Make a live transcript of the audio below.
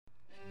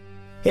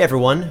Hey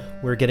everyone,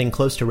 we're getting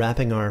close to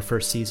wrapping our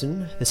first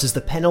season. This is the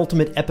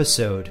penultimate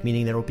episode,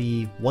 meaning there will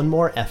be one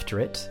more after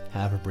it,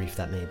 however brief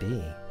that may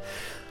be.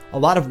 A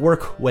lot of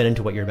work went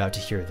into what you're about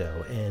to hear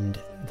though, and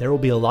there will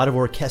be a lot of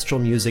orchestral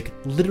music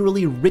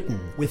literally written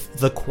with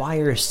the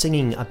choir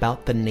singing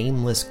about the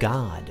nameless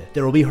god.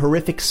 There will be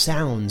horrific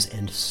sounds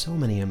and so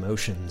many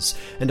emotions,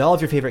 and all of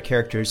your favorite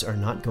characters are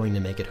not going to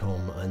make it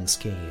home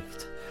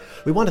unscathed.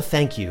 We want to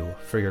thank you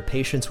for your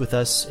patience with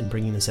us in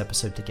bringing this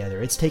episode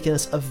together. It's taken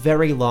us a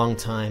very long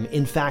time.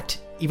 In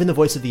fact, even the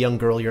voice of the young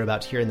girl you're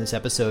about to hear in this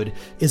episode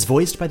is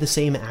voiced by the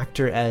same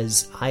actor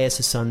as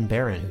Aya's son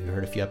Baron, who you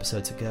heard a few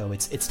episodes ago.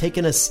 It's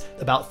taken us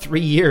about 3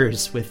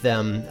 years with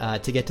them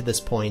to get to this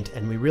point,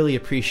 and we really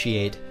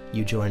appreciate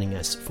you joining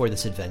us for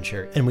this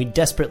adventure. And we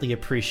desperately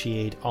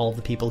appreciate all of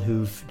the people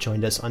who've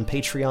joined us on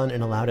Patreon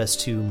and allowed us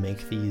to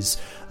make these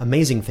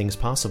amazing things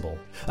possible.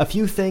 A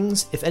few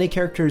things: if any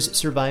characters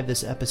survive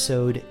this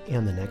episode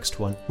and the next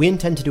one, we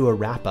intend to do a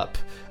wrap-up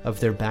of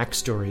their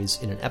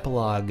backstories in an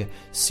epilogue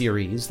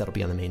series that'll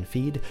be on the main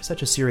feed.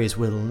 Such a series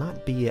will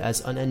not be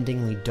as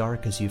unendingly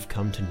dark as you've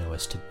come to know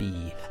us to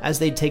be, as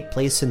they take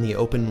place in the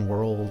open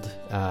world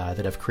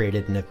that I've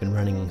created and have been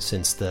running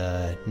since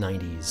the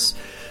 90s.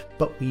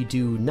 But we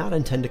do not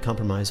intend to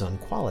compromise on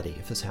quality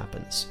if this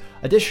happens.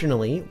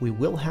 Additionally, we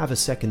will have a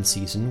second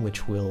season,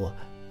 which will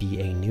be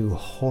a new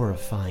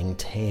horrifying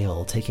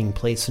tale taking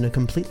place in a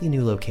completely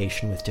new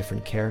location with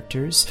different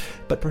characters,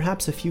 but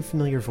perhaps a few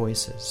familiar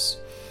voices.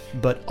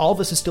 But all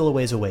this is still a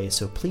ways away,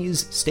 so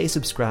please stay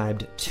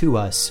subscribed to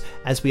us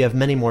as we have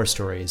many more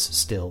stories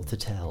still to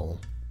tell.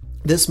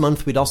 This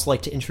month, we'd also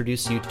like to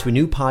introduce you to a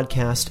new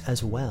podcast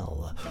as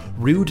well.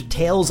 Rude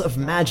Tales of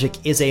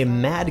Magic is a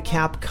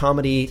madcap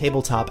comedy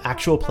tabletop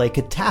actual play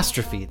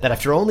catastrophe that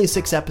after only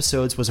 6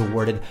 episodes was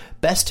awarded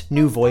Best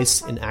New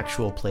Voice in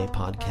Actual Play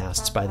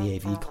Podcasts by the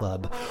AV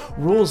Club.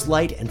 Rules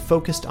light and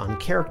focused on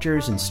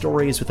characters and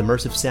stories with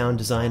immersive sound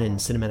design and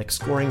cinematic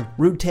scoring,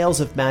 Rude Tales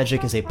of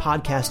Magic is a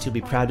podcast you'll be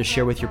proud to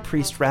share with your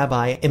priest,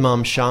 rabbi,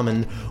 imam,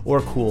 shaman,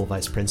 or cool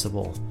vice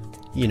principal.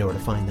 You know where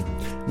to find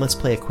them. Let's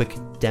play a quick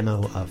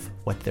demo of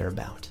what they're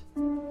about.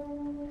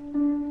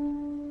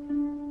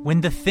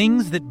 When the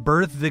things that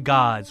birthed the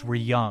gods were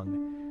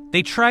young,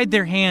 they tried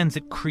their hands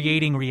at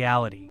creating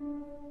reality.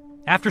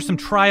 After some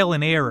trial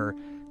and error,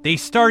 they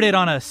started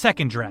on a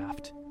second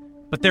draft.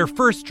 But their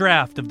first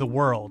draft of the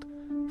world,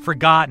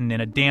 forgotten in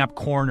a damp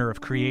corner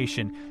of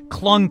creation,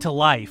 clung to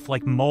life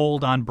like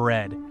mold on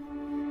bread.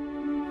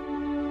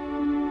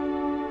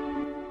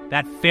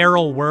 That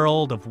feral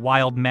world of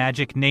wild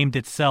magic named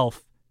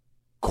itself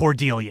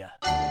Cordelia.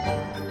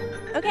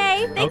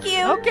 Okay, thank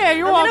you. Okay,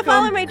 you're I'm welcome. gonna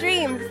follow my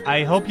dreams.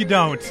 I hope you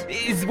don't.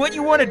 Is what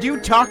you want to do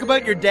talk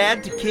about your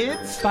dad to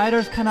kids?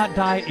 Spiders cannot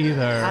die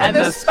either. And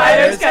the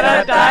spiders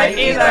cannot die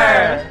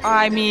either.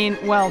 I mean,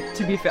 well,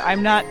 to be fair,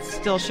 I'm not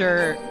still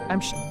sure.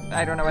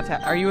 I don't know what's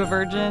happening. Are you a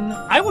virgin?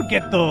 I would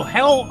get the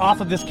hell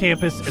off of this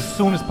campus as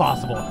soon as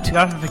possible. You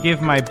have to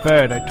forgive my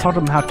bird. I taught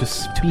him how to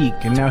speak,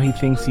 and now he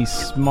thinks he's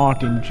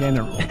smart in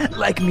general.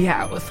 Like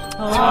Meowth.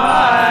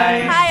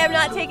 Hi, I'm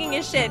not taking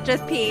a shit,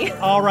 just pee.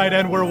 All right,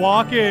 and we're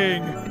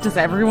walking. Does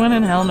everyone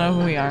in hell know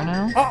who we are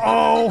now?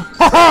 Uh-oh!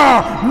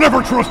 Ha-ha!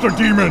 Never trust a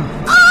demon!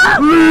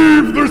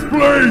 Leave this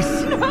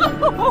place!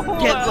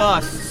 Get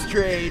lost,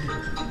 Strayed.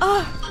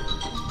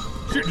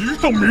 Did you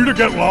tell me to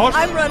get lost?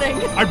 I'm running.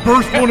 I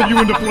burst one of you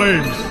into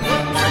flames.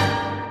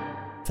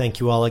 Thank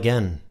you all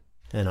again.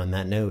 And on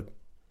that note,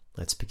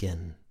 let's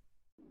begin.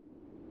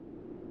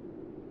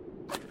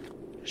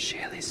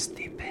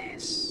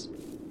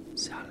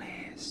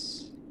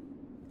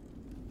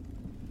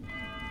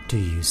 Do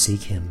you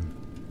seek him?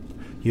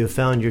 You have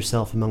found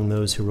yourself among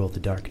those who roll the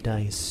dark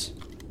dice.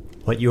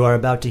 What you are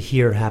about to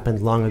hear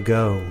happened long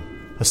ago,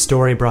 a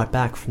story brought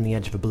back from the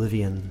edge of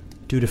oblivion,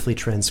 dutifully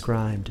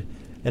transcribed,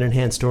 and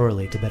enhanced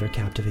orally to better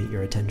captivate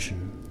your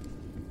attention.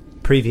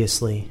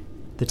 Previously,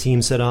 the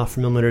team set off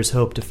from Ilmater's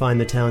Hope to find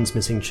the town's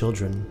missing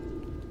children.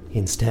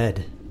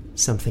 Instead,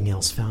 something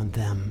else found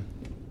them.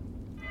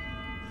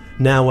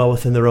 Now, well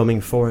within the roaming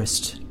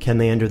forest, can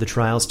they endure the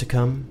trials to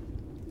come?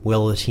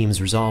 Will the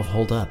team's resolve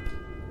hold up?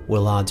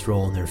 Will odds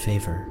roll in their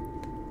favor?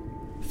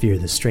 Fear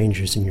the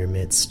strangers in your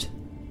midst.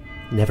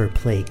 Never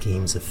play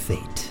games of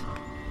fate.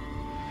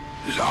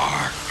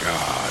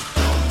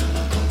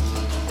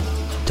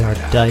 Dark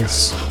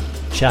Dice,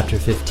 Chapter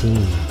 15,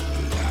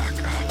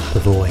 The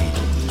Void.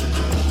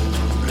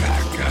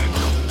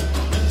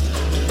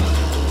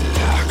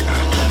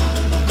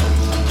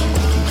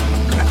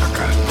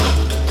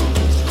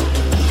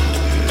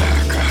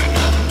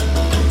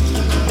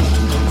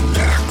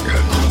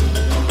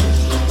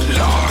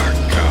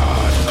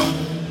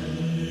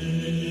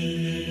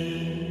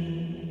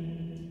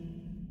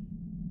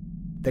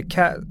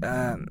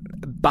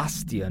 The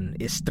bastion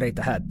is straight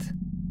ahead.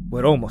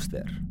 We're almost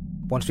there.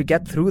 Once we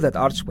get through that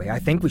archway, I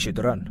think we should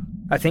run.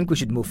 I think we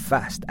should move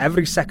fast.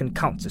 Every second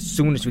counts as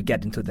soon as we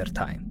get into their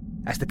time.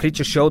 As the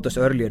creature showed us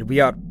earlier, we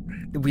are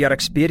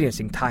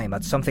experiencing time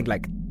at something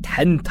like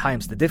 10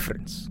 times the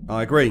difference.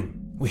 I agree.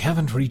 We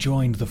haven't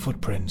rejoined the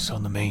footprints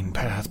on the main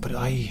path, but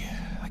I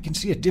can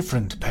see a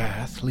different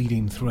path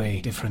leading through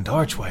a different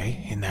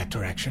archway in that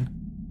direction.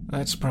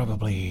 That's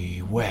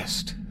probably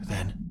west,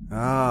 then.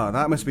 Ah,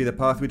 that must be the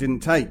path we didn't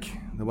take,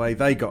 the way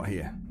they got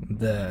here.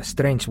 The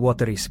strange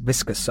watery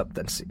viscous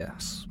substance,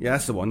 yes. Yeah,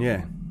 that's the one,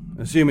 yeah.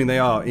 Assuming they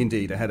are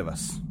indeed ahead of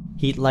us.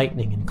 Heat,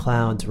 lightning, and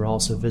clouds were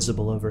also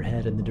visible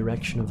overhead in the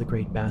direction of the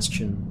Great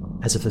Bastion,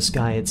 as if the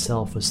sky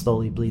itself was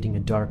slowly bleeding a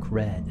dark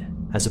red,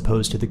 as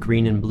opposed to the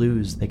green and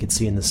blues they could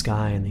see in the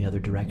sky in the other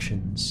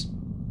directions.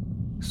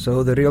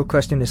 So the real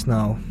question is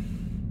now,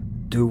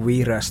 do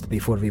we rest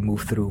before we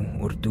move through,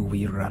 or do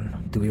we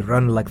run? Do we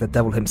run like the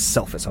devil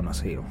himself is on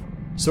us heel?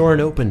 Soren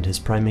opened his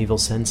primeval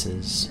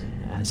senses,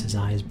 as his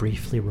eyes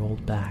briefly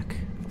rolled back,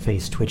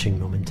 face twitching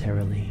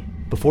momentarily,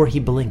 before he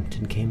blinked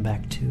and came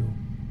back to.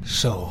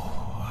 So,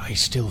 I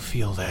still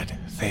feel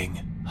that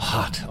thing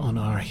hot on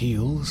our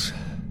heels.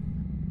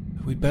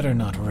 We'd better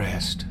not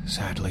rest,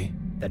 sadly.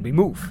 Then we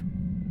move.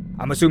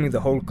 I'm assuming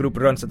the whole group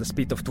runs at the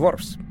speed of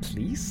dwarfs,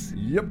 please?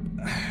 Yep.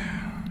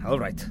 All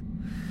right.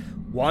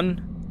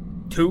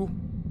 1, 2,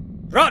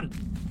 run!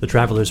 The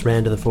travelers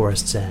ran to the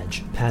forest's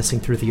edge, passing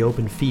through the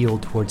open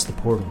field towards the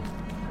portal.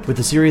 With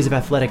a series of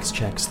athletics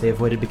checks, they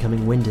avoided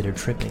becoming winded or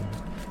tripping,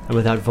 and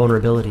without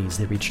vulnerabilities,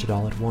 they reached it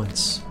all at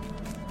once.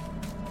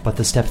 But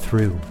the step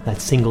through,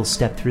 that single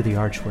step through the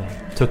archway,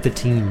 took the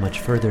team much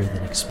further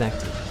than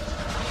expected.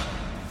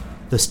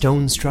 The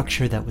stone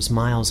structure that was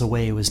miles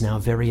away was now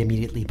very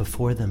immediately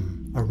before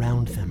them,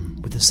 around them,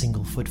 with a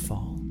single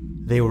footfall.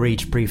 They were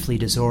each briefly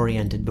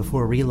disoriented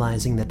before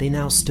realizing that they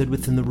now stood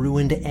within the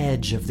ruined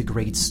edge of the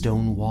great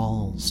stone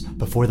walls,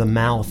 before the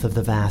mouth of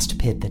the vast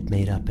pit that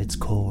made up its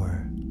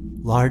core.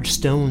 Large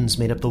stones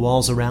made up the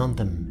walls around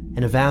them,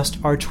 and a vast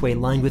archway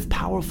lined with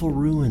powerful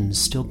runes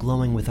still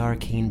glowing with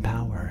arcane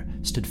power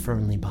stood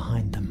firmly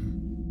behind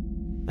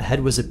them.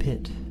 Ahead was a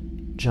pit.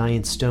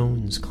 Giant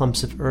stones,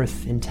 clumps of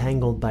earth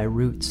entangled by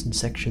roots and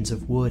sections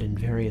of wood and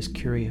various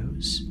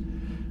curios.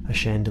 A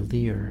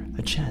chandelier,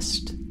 a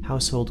chest,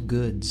 household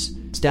goods,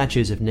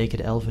 statues of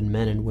naked elven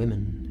men and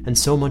women, and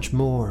so much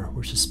more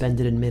were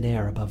suspended in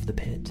midair above the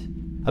pit,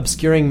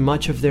 obscuring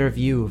much of their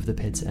view of the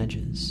pit's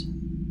edges.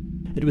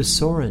 It was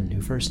Soren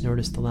who first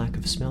noticed the lack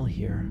of smell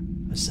here,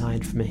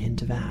 aside from a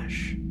hint of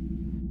ash.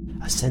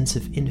 A sense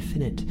of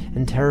infinite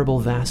and terrible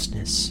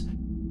vastness.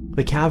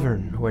 The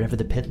cavern, wherever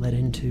the pit led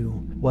into,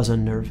 was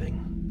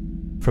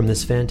unnerving. From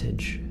this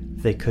vantage,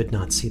 they could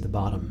not see the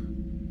bottom.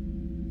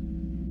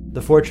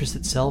 The fortress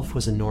itself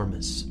was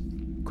enormous,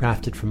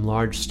 crafted from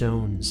large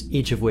stones,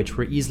 each of which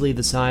were easily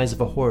the size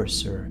of a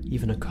horse or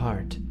even a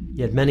cart,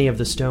 yet many of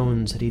the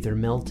stones had either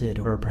melted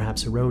or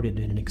perhaps eroded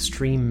in an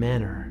extreme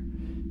manner,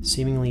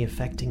 seemingly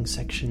affecting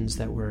sections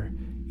that were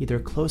either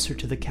closer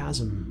to the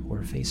chasm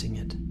or facing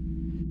it.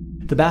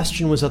 The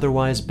bastion was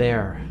otherwise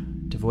bare,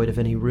 devoid of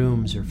any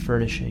rooms or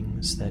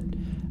furnishings that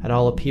at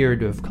all appeared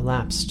to have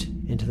collapsed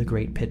into the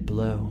great pit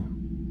below.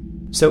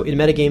 So in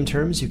metagame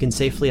terms, you can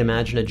safely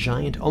imagine a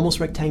giant, almost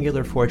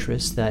rectangular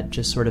fortress that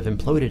just sort of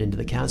imploded into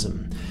the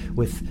chasm,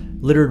 with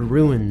littered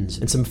ruins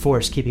and some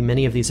force keeping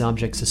many of these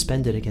objects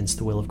suspended against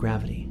the will of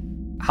gravity.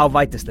 How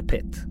wide is the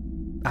pit?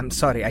 I'm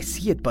sorry, I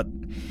see it, but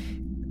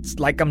it's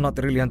like I'm not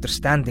really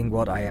understanding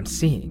what I am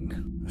seeing.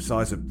 The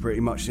size of pretty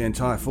much the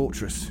entire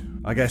fortress.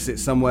 I guess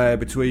it's somewhere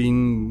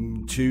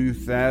between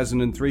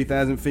 2,000 and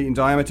 3,000 feet in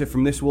diameter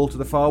from this wall to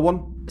the far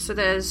one. So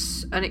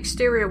there's an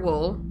exterior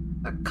wall,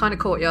 a kind of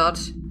courtyard,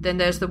 then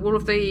there's the wall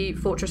of the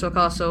fortress or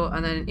castle,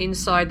 and then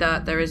inside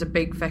that there is a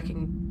big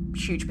fucking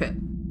huge pit.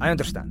 I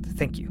understand,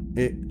 thank you.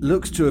 It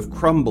looks to have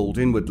crumbled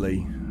inwardly,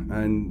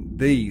 and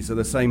these are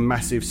the same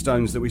massive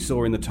stones that we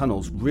saw in the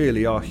tunnels.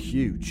 Really are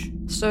huge.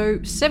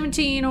 So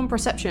 17 on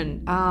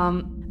perception.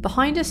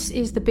 Behind us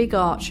is the big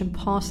arch, and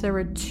past there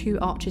are 2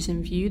 arches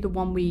in view, the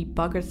one we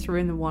buggered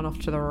through and the one off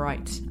to the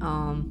right.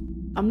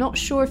 I'm not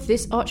sure if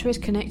this archway is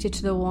connected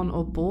to the one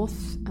or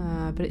both,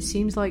 but it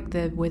seems like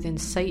they're within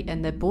sight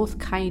and they're both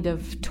kind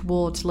of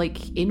towards,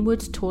 like,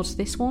 inwards towards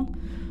this one.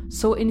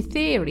 So in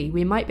theory,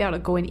 we might be able to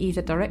go in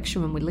either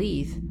direction when we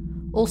leave.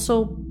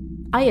 Also,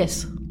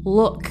 Ayas,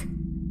 look!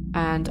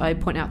 And I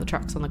point out the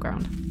tracks on the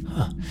ground.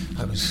 Huh.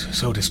 I was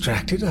so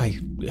distracted, I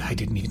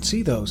didn't even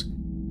see those.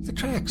 The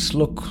tracks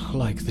look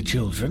like the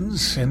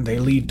children's, and they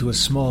lead to a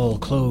small,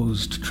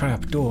 closed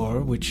trap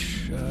door,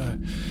 which,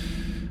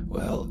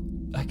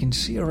 I can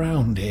see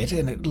around it,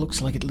 and it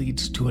looks like it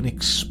leads to an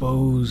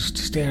exposed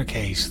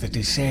staircase that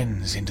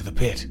descends into the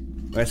pit.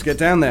 Let's get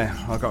down there.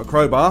 I've got a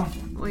crowbar.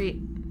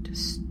 Wait,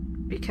 just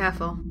be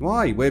careful.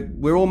 Why?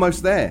 We're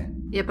almost there.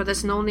 Yeah, but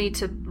there's no need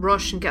to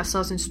rush and get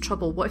ourselves into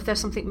trouble. What if there's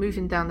something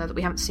moving down there that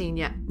we haven't seen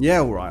yet? Yeah,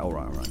 all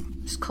right.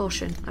 Just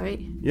caution, alright?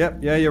 Yep,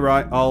 yeah, you're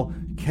right. I'll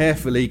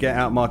carefully get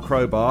out my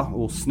crowbar,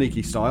 all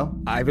sneaky style.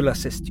 I will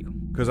assist you.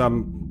 Because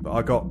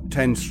I got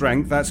 10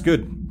 strength, that's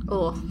good.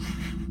 Oh.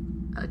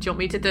 Do you want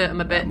me to do it?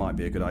 I'm a bit... That might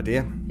be a good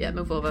idea. Yeah,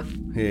 move over.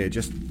 Here,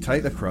 just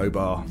take the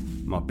crowbar.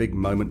 My big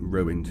moment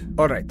ruined.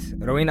 Alright,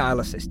 Rowena, I'll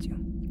assist you.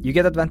 You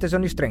get advantage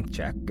on your strength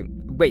check.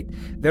 Wait,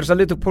 there's a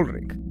little pull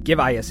ring. Give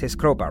Ayas his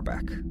crowbar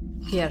back.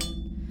 Here.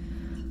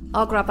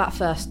 I'll grab that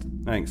first.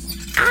 Thanks.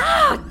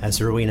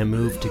 As Rowena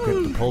moved to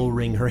grip the pole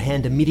ring, her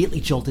hand immediately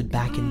jolted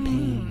back in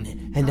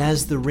pain, and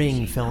as the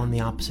ring fell in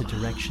the opposite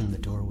direction, the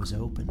door was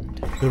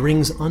opened. The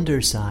ring's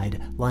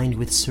underside, lined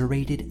with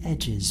serrated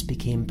edges,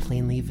 became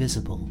plainly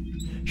visible.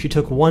 She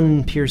took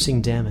 1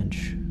 piercing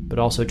damage, but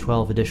also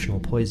 12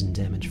 additional poison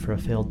damage for a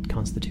failed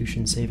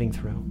Constitution saving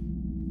throw.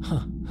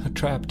 Huh, a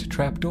trapped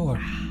trapdoor.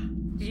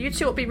 You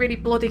two ought to be really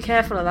bloody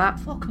careful of that.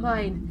 Fuck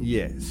mine.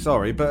 Yeah,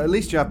 sorry, but at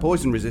least you have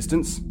poison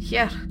resistance.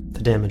 Yeah.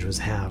 The damage was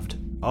halved.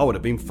 I would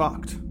have been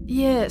fucked.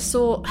 Yeah,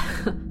 so...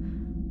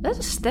 there's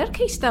a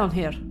staircase down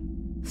here.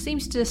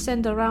 Seems to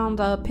descend around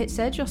a pit's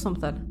edge or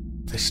something.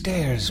 The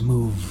stairs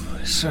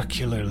move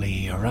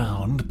circularly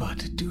around,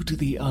 but due to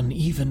the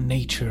uneven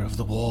nature of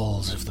the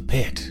walls of the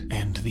pit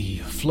and the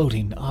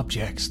floating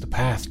objects, the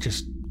path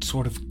just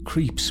sort of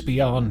creeps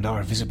beyond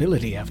our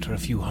visibility after a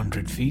few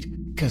hundred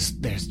feet, because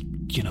there's,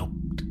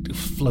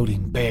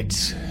 floating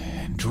beds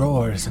and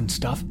drawers and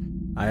stuff.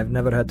 I have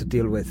never had to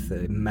deal with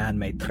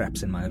man-made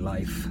traps in my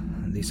life.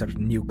 These are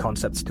new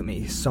concepts to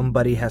me.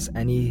 Somebody has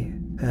any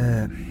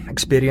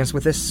experience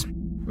with this?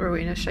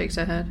 Rowena shakes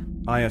her head.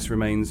 Ayas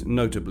remains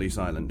notably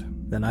silent.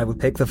 Then I will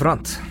take the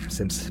front,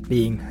 since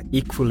being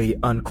equally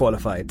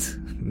unqualified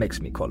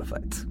makes me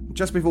qualified.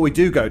 Just before we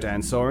do go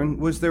down, Soren,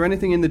 was there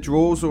anything in the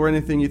drawers or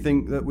anything you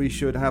think that we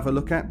should have a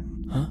look at?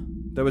 Huh?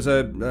 There was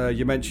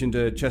you mentioned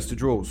a chest of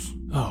drawers.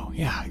 Oh,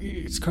 yeah.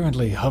 It's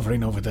currently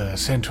hovering over the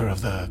center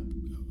of the,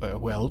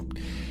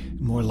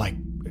 more like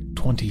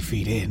 20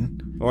 feet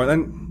in. All right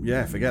then.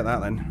 Yeah, forget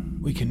that then.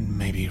 We can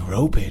maybe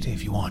rope it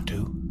if you want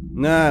to.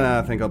 No,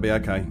 I think I'll be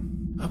okay.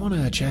 I want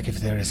to check if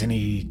there is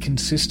any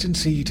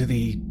consistency to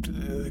the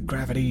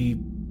gravity,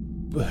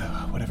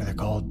 whatever they're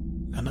called,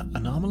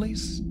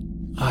 anomalies?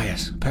 Ah,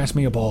 yes. Pass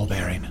me a ball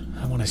bearing.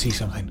 I want to see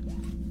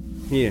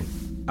something. Here.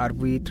 Are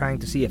we trying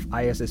to see if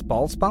IS's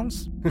balls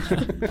bounce?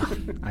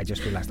 I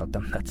just realized how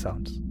dumb that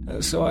sounds.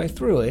 So I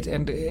threw it,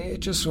 and it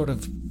just sort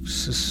of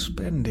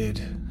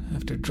suspended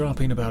after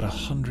dropping about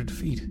 100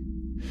 feet.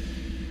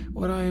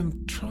 What I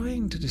am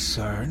trying to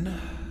discern...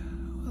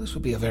 Well, this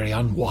would be a very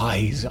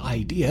unwise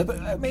idea,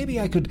 but maybe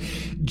I could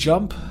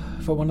jump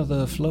for one of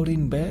the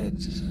floating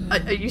beds?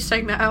 Are you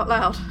saying that out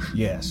loud?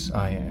 Yes,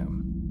 I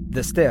am.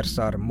 The stairs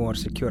are a more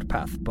secure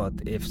path, but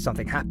if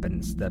something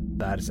happens,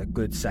 that is a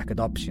good second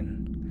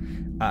option.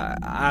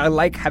 I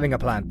like having a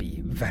plan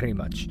B, very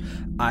much.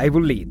 I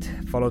will lead,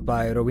 followed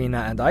by Rowena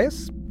and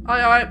Ayas.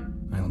 Aye.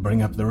 I'll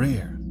bring up the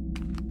rear.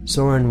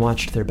 Soren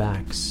watched their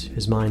backs,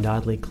 his mind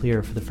oddly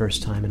clear for the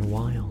first time in a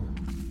while.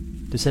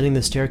 Descending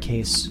the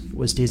staircase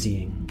was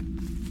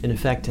dizzying, an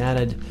effect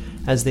added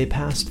as they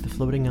passed the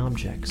floating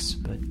objects,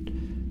 but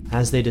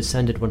as they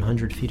descended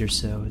 100 feet or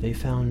so, they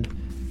found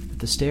that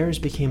the stairs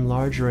became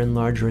larger and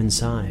larger in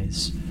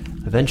size,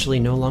 eventually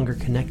no longer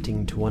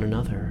connecting to one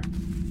another,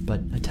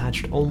 but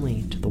attached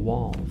only to the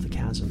wall of the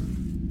chasm.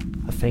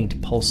 A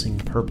faint, pulsing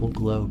purple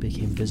glow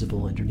became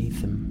visible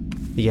underneath them,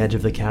 the edge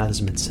of the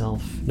chasm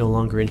itself no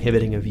longer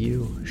inhibiting a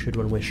view should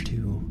one wish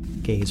to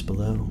gaze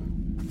below.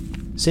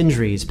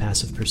 Sindri's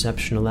passive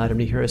perception allowed him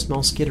to hear a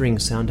small skittering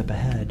sound up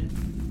ahead,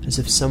 as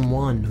if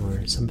someone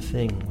or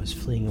something was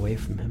fleeing away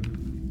from him.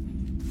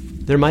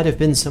 There might have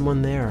been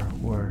someone there,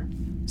 or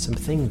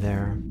something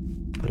there,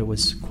 but it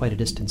was quite a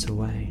distance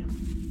away.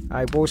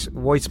 I voice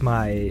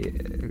my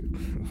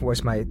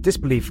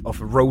disbelief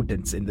of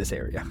rodents in this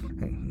area.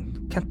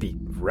 Can't be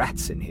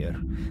rats in here.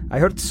 I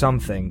heard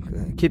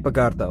something. Keep a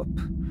guard up.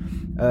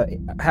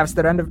 Has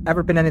there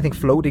ever been anything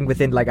floating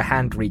within like a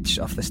hand reach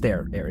of the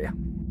stair area?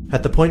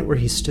 At the point where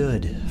he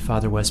stood,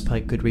 Father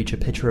Westpike could reach a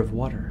pitcher of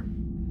water.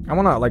 I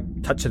wanna,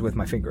 touch it with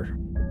my finger.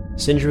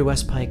 Sindri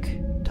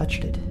Westpike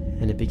touched it,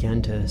 and it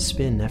began to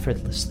spin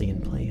effortlessly in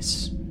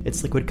place,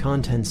 its liquid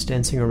contents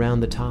dancing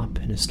around the top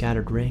in a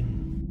scattered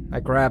ring. I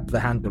grab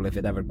the handle if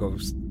it ever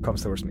comes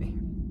towards me.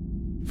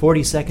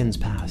 40 seconds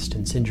passed,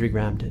 and Sindri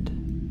grabbed it,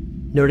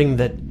 noting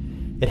that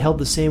it held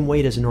the same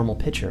weight as a normal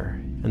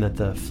pitcher, and that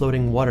the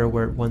floating water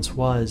where it once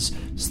was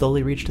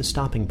slowly reached a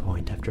stopping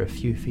point after a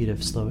few feet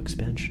of slow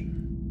expansion.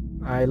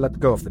 I let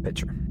go of the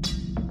pitcher.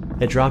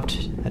 It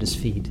dropped at his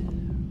feet,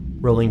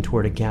 rolling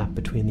toward a gap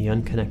between the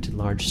unconnected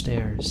large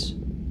stairs.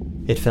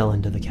 It fell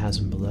into the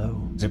chasm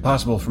below. Is it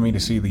possible for me to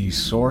see the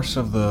source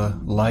of the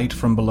light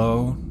from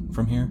below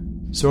from here?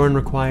 Soren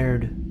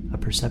required a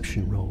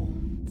perception roll.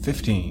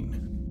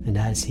 15. And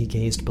as he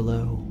gazed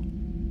below,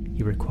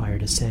 he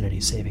required a sanity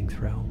saving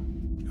throw.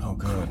 Oh,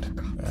 good.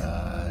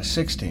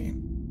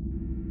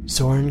 16.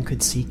 Soren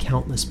could see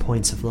countless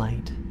points of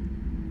light,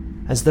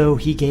 as though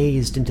he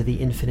gazed into the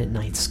infinite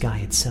night sky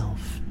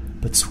itself,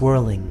 but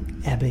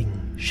swirling,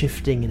 ebbing,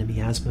 shifting in a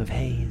miasma of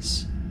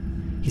haze.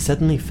 He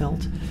suddenly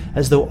felt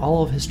as though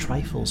all of his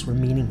trifles were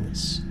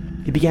meaningless.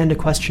 He began to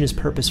question his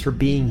purpose for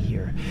being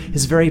here,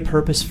 his very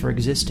purpose for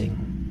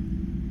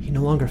existing. He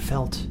no longer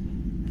felt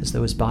as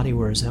though his body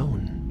were his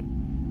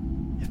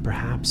own. If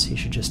perhaps he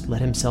should just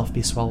let himself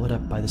be swallowed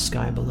up by the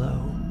sky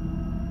below.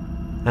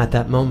 At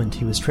that moment,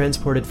 he was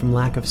transported from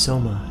lack of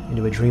soma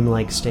into a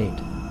dreamlike state,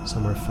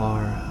 somewhere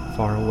far,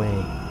 far away in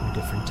a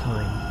different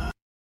time.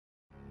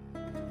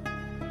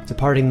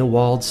 departing the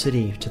walled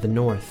city to the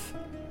north,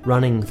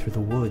 running through the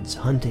woods,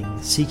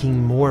 hunting,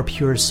 seeking more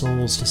pure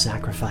souls to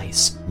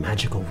sacrifice,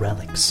 magical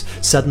relics.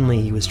 Suddenly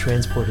he was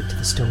transported to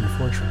the stone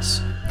fortress,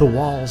 the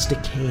walls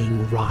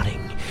decaying,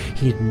 rotting.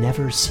 He had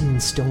never seen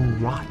stone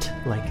rot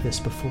like this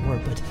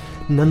before, but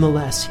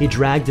nonetheless he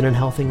dragged an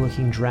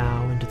unhealthy-looking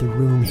drow into the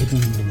room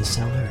hidden in the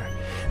cellar,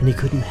 and he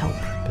couldn't help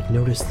but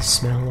notice the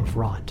smell of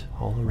rot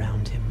all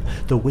around him,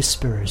 the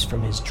whispers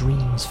from his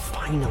dreams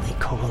finally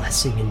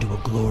coalescing into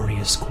a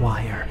glorious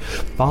choir.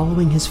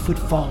 Following his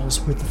footfalls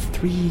were the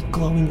 3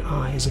 glowing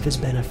eyes of his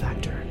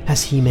benefactor,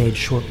 as he made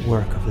short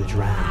work of the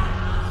drow,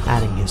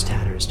 adding his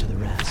tatters to the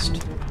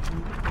rest.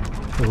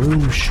 The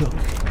room shook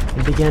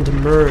and began to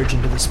merge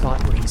into the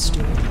spot where he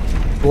stood,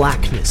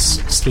 blackness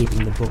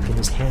escaping the book in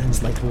his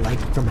hands like light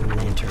from a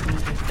lantern,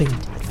 faint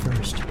at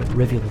first, but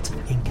rivulets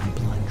of ink and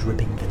blood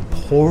dripping, then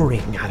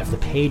pouring out of the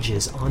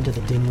pages onto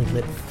the dimly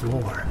lit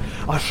floor,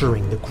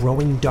 ushering the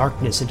growing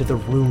darkness into the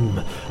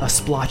room, a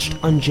splotched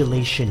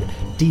undulation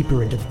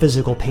deeper into the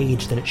physical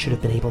page than it should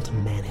have been able to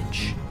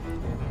manage.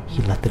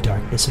 He let the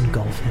darkness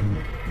engulf him,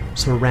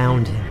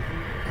 surround him,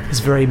 his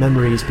very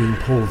memories being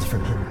pulled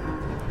from him,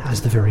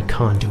 as the very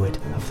conduit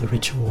of the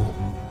ritual.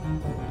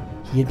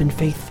 He had been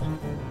faithful,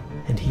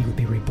 and he would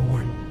be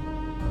reborn.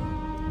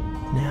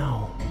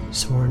 Now,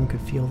 Soren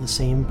could feel the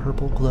same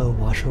purple glow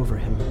wash over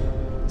him,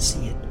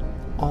 see it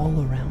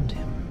all around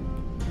him.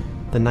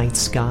 The night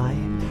sky,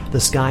 the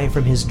sky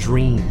from his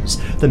dreams,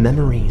 the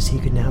memories he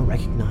could now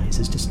recognize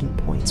as distant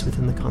points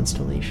within the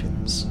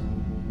constellations.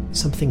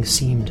 Something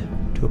seemed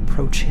to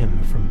approach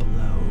him from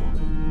below,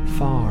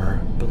 far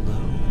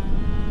below,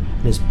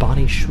 and his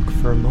body shook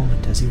for a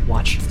moment as he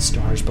watched the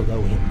stars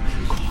below him,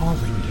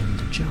 calling him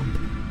to jump,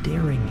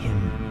 daring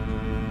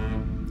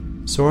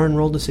him. Soren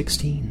rolled a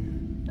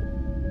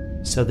 16,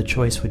 so the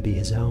choice would be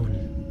his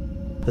own.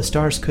 The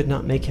stars could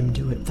not make him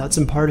do it without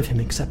some part of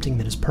him accepting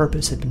that his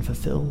purpose had been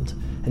fulfilled,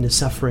 and his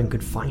suffering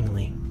could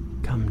finally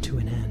come to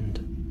an end.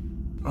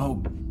 Oh,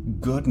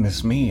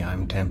 goodness me,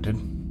 I'm tempted.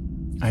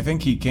 I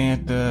think he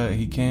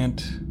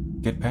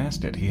can't get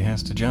past it. He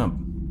has to jump.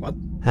 What?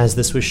 As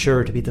this was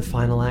sure to be the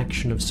final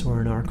action of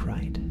Soren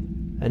Arkwright,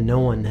 and no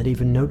one had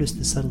even noticed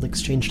the subtle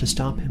exchange to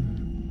stop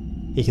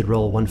him, he could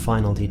roll one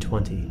final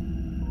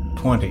d20.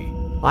 20.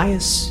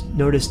 Aias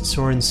noticed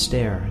Soren's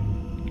stare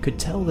and could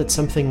tell that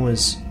something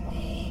was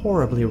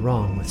horribly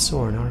wrong with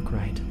Soren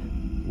Arkwright.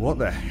 What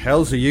the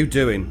hell's are you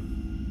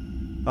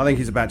doing? I think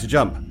he's about to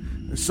jump.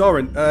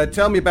 Soren,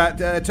 tell me about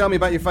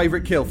your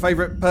favourite kill,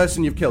 favourite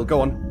person you've killed.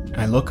 Go on.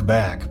 I look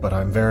back, but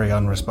I'm very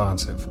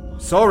unresponsive.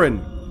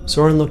 Soren!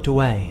 Soren looked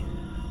away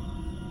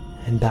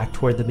and back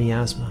toward the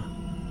miasma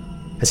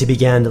as he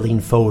began to lean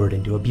forward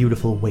into a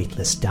beautiful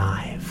weightless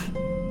dive.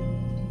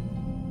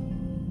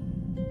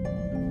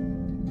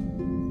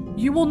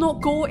 You will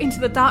not go into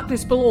the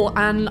darkness below,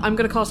 and I'm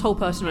going to cast Whole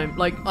Person on him.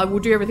 Like, I will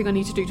do everything I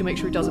need to do to make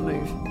sure he doesn't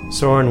move.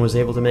 Soren was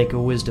able to make a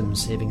wisdom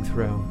saving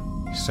throw.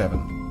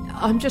 7.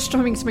 I'm just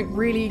strumming something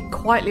really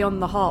quietly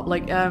on the harp.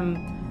 Like,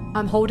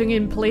 I'm holding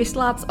in place,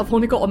 lads. I've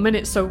only got a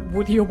minute, so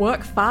would you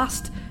work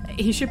fast?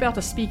 He should be able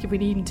to speak if we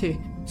need him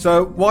to.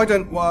 So why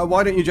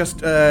don't you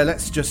just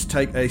let's just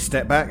take a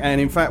step back, and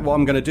in fact what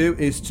I'm going to do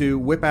is to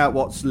whip out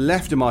what's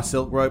left of my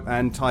silk rope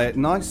and tie it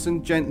nice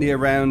and gently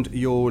around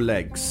your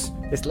legs.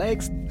 His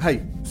legs?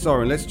 Hey,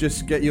 Soren, let's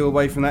just get you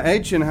away from that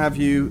edge and have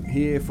you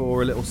here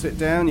for a little sit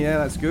down. Yeah,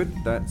 that's good.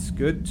 That's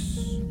good.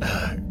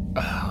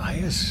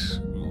 Aias,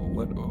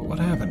 what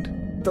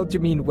happened? Don't you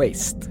mean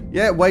waist?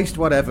 Yeah, waist,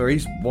 whatever.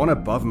 He's one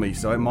above me,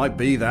 so it might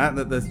be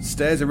that the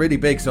stairs are really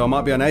big, so I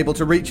might be unable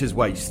to reach his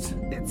waist.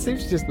 It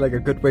seems just like a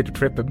good way to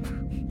trip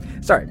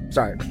him. Sorry.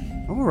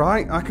 All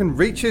right, I can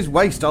reach his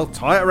waist. I'll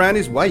tie it around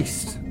his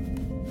waist.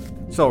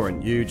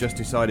 Soren, you just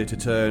decided to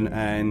turn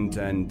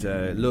and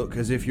look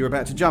as if you're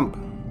about to jump.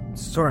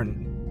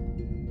 Soren.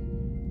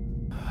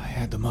 I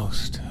had the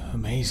most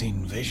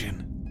amazing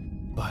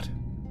vision, but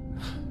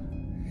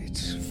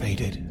it's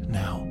faded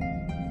now.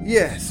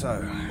 Yeah,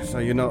 so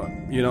you're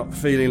not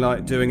feeling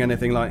like doing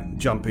anything like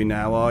jumping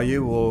now, are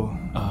you? Or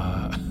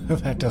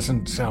that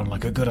doesn't sound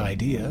like a good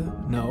idea.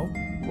 No.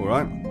 All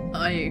right.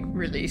 I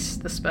release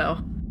the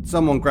spell.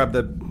 Someone grab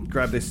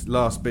this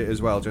last bit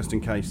as well, just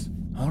in case.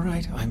 All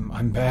right,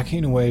 I'm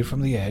backing away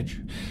from the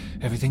edge.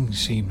 Everything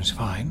seems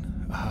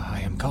fine. I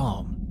am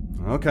calm.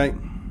 Okay.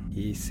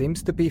 He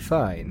seems to be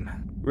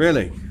fine.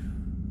 Really?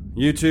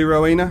 You too,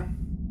 Rowena?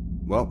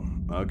 Well,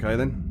 okay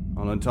then.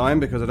 I'll untie him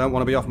because I don't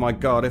want to be off my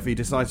guard if he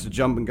decides to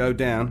jump and go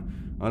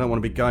down. I don't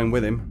want to be going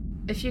with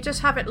him. If you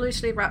just have it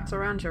loosely wrapped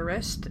around your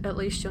wrist, at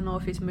least you'll know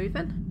if he's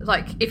moving.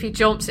 Like, if he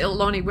jumps,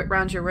 it'll only whip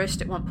round your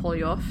wrist, it won't pull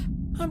you off.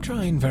 I'm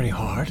trying very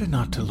hard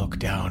not to look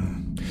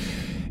down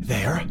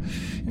there.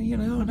 You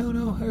know,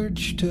 no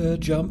urge to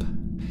jump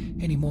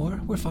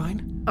anymore. We're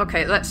fine.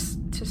 Okay, let's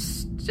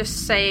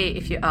just say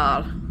if you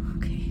are.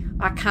 Okay,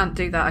 I can't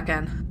do that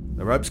again.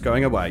 The rope's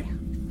going away.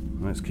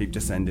 Let's keep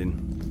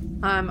descending.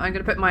 I'm going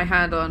to put my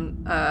hand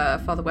on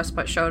Father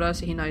Westpite's shoulder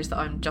so he knows that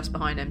I'm just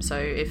behind him, so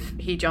if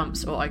he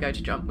jumps or I go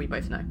to jump, we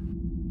both know.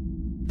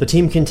 The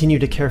team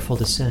continued a careful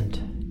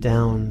descent,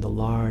 down the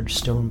large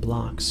stone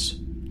blocks,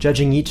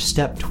 judging each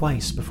step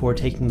twice before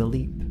taking the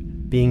leap,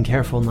 being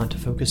careful not to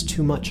focus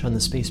too much on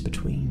the space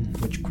between,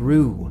 which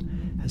grew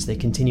as they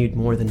continued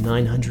more than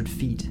 900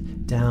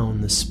 feet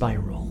down the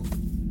spiral.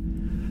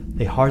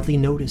 They hardly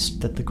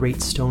noticed that the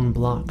great stone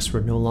blocks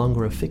were no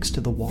longer affixed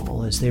to the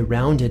wall as they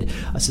rounded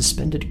a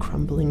suspended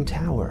crumbling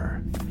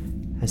tower.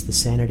 As the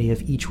sanity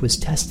of each was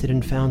tested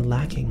and found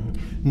lacking,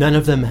 none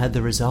of them had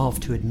the resolve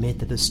to admit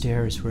that the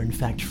stairs were in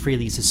fact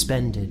freely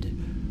suspended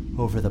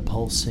over the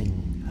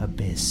pulsing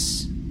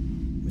abyss,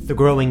 with the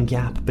growing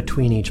gap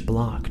between each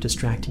block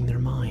distracting their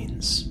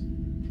minds.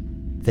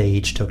 They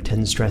each took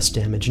 10 stress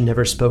damage and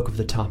never spoke of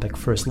the topic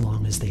for as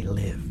long as they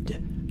lived,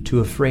 too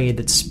afraid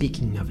that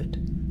speaking of it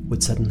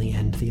would suddenly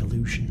end the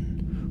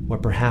illusion, or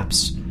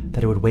perhaps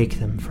that it would wake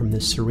them from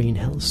this serene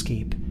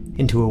hellscape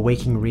into a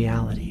waking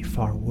reality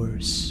far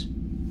worse.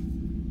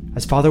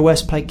 As Father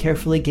Westpike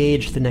carefully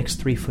gauged the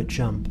next 3-foot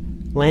jump,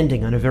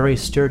 landing on a very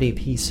sturdy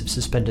piece of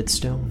suspended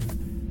stone,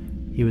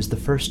 he was the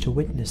first to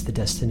witness the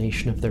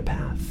destination of their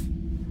path.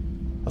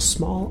 A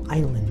small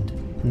island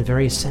in the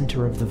very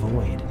center of the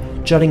void,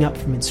 jutting up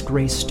from its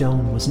gray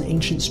stone, was an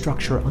ancient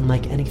structure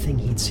unlike anything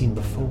he'd seen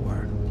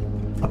before.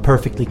 A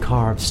perfectly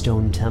carved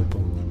stone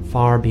temple,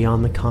 far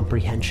beyond the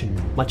comprehension,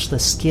 much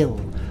less skill,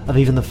 of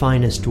even the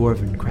finest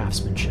dwarven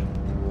craftsmanship.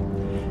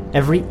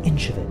 Every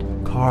inch of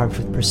it carved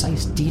with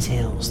precise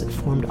details that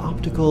formed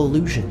optical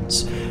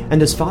illusions,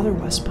 and as Father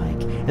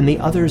Westpike and the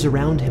others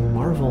around him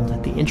marveled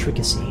at the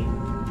intricacy,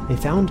 they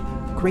found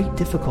great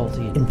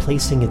difficulty in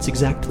placing its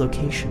exact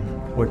location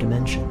or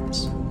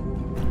dimensions.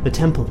 The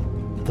temple,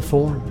 the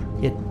form,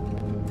 it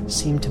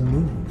seemed to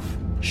move,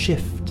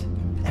 shift,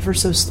 ever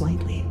so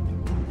slightly,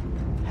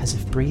 as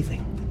if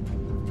breathing.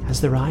 As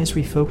their eyes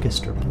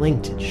refocused or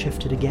blinked, it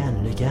shifted again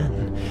and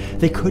again.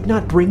 They could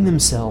not bring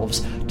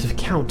themselves to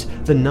count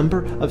the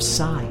number of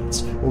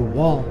sides or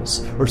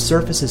walls or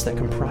surfaces that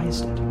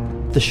comprised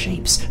it, the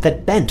shapes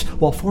that bent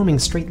while forming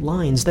straight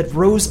lines, that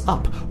rose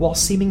up while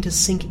seeming to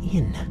sink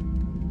in.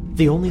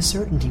 The only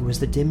certainty was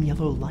the dim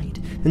yellow light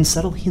and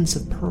subtle hints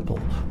of purple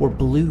or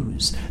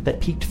blues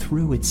that peeked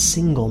through its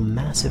single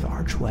massive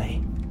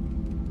archway.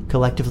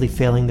 Collectively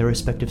failing their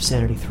respective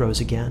sanity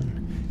throws again,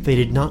 they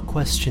did not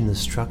question the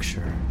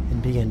structure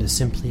and began to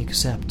simply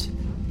accept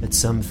that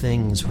some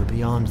things were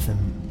beyond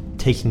them,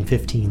 taking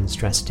 15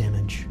 stress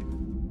damage.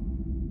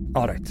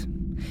 Alright.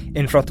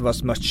 In front of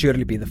us must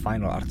surely be the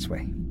final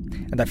archway,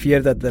 and I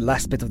fear that the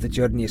last bit of the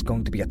journey is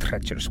going to be a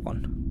treacherous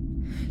one.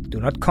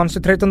 Do not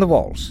concentrate on the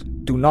walls.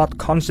 Do not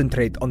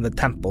concentrate on the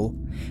temple.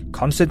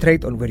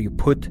 Concentrate on where you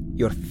put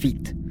your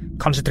feet.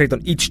 Concentrate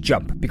on each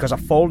jump, because a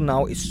fall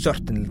now is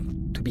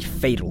certain to be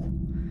fatal.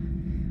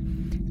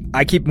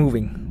 I keep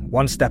moving,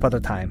 one step at a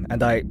time,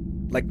 and I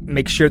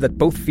make sure that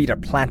both feet are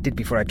planted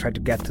before I try to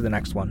get to the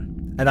next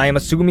one. And I am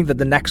assuming that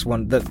the next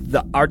one,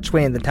 the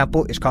archway in the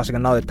temple, is causing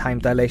another time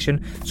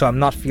dilation, so I'm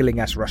not feeling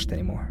as rushed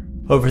anymore.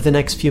 Over the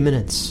next few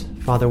minutes,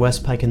 Father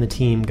Westpike and the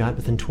team got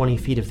within 20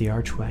 feet of the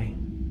archway.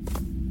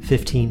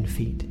 15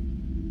 feet.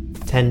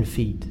 10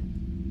 feet.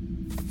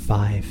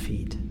 5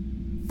 feet.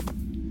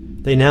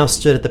 They now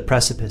stood at the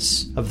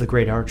precipice of the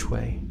great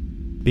archway,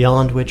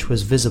 beyond which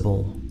was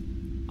visible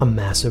a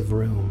massive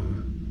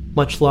room,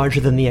 much larger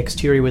than the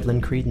exterior would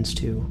lend credence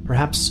to,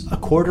 perhaps a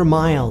quarter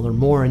mile or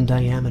more in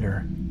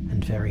diameter,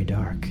 and very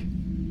dark.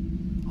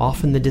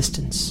 Off in the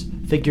distance,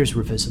 figures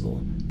were visible,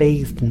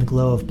 bathed in the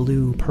glow of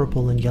blue,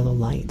 purple, and yellow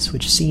lights,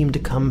 which seemed to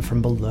come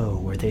from below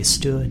where they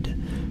stood,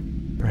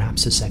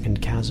 perhaps a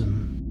second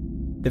chasm.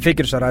 The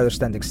figures are either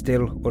standing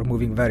still or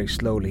moving very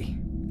slowly.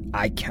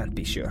 I can't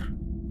be sure.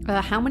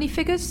 How many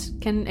figures?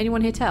 Can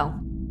anyone here tell?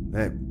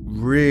 They're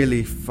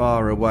really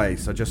far away,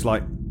 so just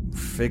like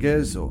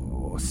figures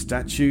or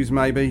statues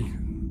maybe,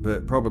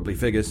 but probably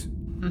figures.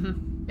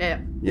 Mm-hmm. Yeah.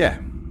 Yeah,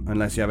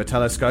 unless you have a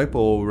telescope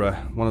or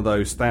one of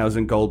those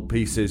 1,000 gold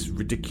pieces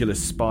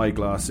ridiculous spy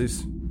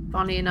glasses.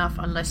 Funny enough,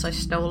 unless I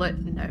stole it,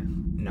 no.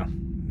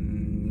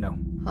 No.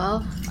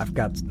 Well? I've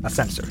got a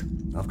sensor.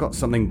 I've got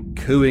something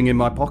cooing in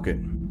my pocket.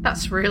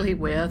 That's really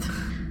weird.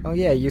 Oh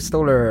yeah, you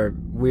stole her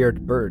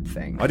weird bird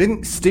thing. I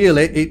didn't steal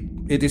it.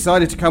 It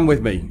decided to come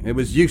with me. It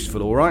was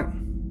useful, all right?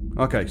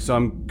 Okay, so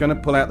I'm going to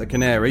pull out the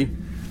canary.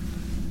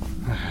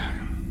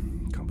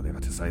 Can't believe I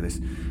had to say this.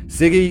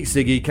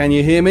 Siggy, can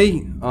you hear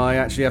me? I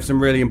actually have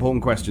some really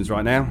important questions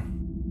right now.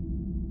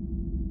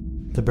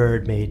 The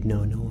bird made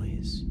no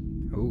noise.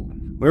 Ooh.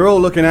 We're all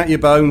looking at your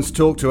bones.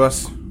 Talk to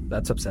us.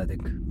 That's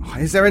upsetting.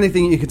 Is there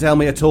anything you can tell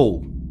me at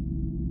all?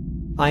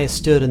 I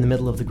stood in the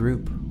middle of the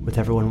group, with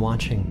everyone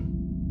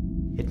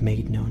watching. It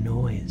made no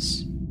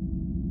noise.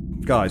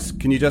 Guys,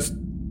 can you just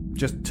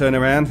turn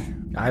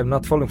around? I am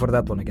not falling for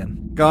that one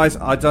again. Guys,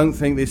 I don't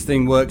think this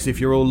thing works if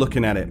you're all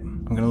looking at it.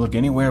 I'm gonna look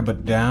anywhere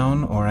but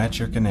down or at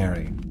your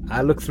canary.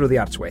 I'll look through the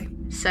archway.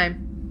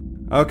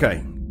 Same.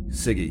 Okay,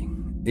 Siggy,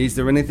 is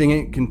there anything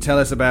it can tell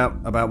us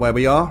about where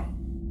we are?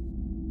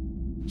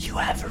 You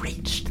have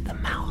reached the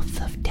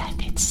mouth of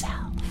death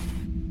itself.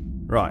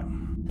 Right.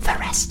 The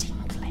resting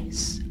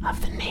place of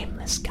the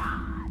nameless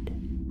god.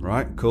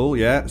 Right, cool,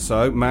 yeah.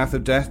 So, mouth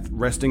of death,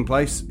 resting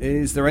place.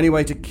 Is there any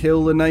way to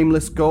kill the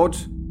nameless god?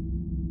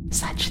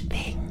 Such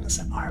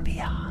things are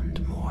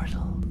beyond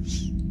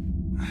mortals.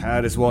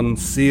 How does one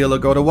seal a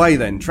god away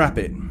then? Trap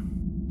it?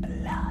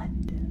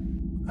 Blood.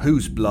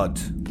 Whose blood?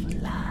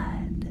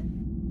 Blood.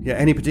 Yeah,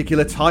 any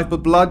particular type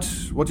of blood?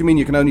 What do you mean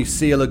you can only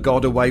seal a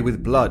god away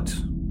with blood?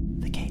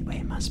 The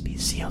gateway must be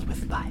sealed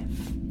with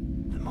life.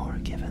 The more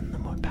given, the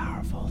more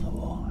powerful the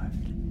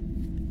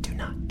ward. Do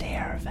not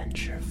dare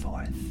venture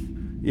forth.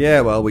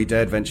 Yeah, well, we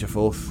dared venture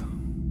forth.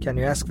 Can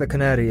you ask the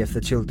canary if the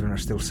children are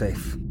still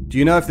safe? Do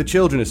you know if the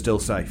children are still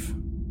safe?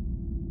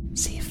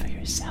 See for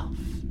yourself.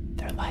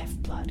 Their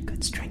lifeblood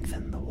could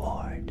strengthen the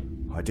ward.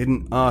 I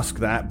didn't ask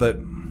that, but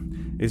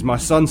is my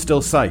son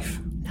still safe?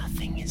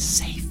 Nothing is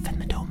safe in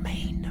the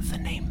domain of the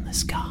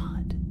nameless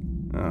god.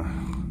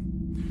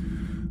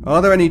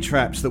 Are there any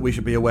traps that we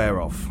should be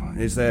aware of?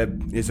 Is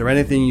there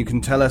anything you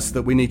can tell us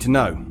that we need to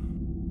know?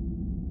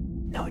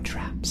 No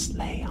traps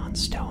lay on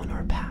stone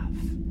or path,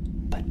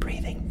 but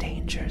breathing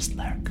dangers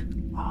lurk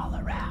all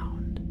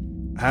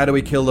around. How do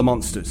we kill the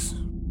monsters?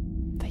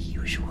 The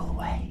usual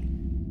way.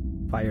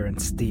 Fire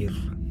and steel.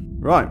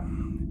 Right.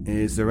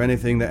 Is there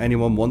anything that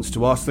anyone wants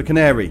to ask the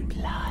canary?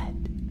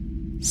 Blood.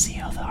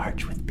 Seal the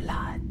arch with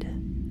blood.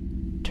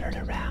 Turn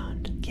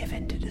around, give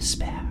in to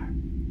despair.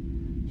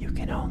 You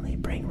can only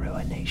bring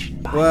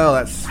ruination by... Well,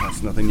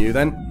 that's nothing new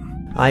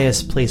then.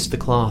 Aias placed the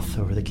cloth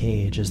over the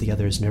cage as the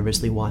others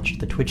nervously watched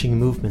the twitching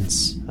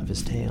movements of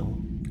his tail.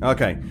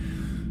 Okay.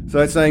 So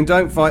it's saying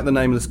don't fight the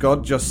nameless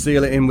god, just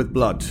seal it in with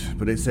blood.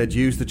 But it said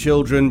use the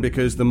children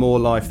because the more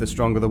life, the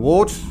stronger the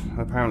ward.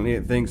 Apparently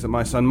it thinks that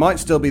my son might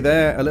still be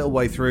there, a little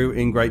way through,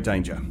 in great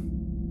danger.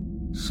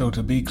 So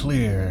to be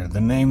clear,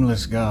 the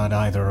nameless god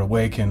either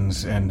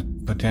awakens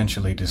and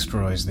potentially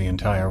destroys the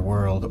entire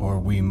world, or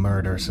we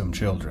murder some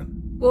children.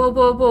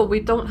 Whoa, we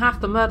don't have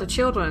to murder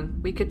children.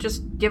 We could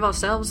just give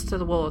ourselves to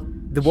the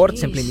ward. The ward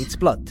simply needs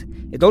blood.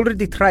 It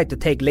already tried to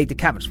take Lady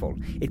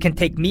Cavernsfall. It can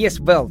take me as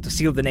well to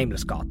seal the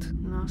nameless god.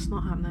 No, it's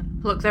not happening.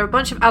 Look, there are a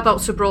bunch of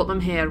adults who brought them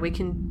here. We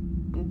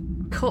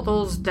can cut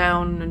those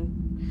down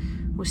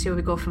and we'll see where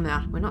we go from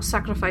there. We're not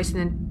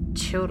sacrificing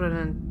children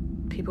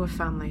and people with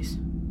families.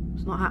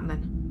 It's not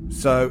happening.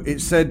 So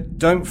it said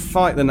don't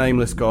fight the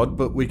nameless god,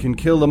 but we can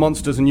kill the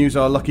monsters and use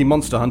our lucky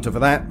monster hunter for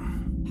that.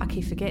 I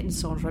keep forgetting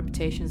Son's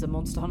reputation as a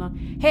monster hunter.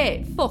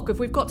 Hey, fuck, if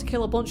we've got to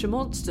kill a bunch of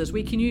monsters,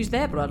 we can use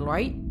their blood,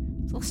 right?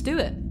 So let's do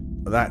it.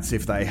 That's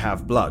if they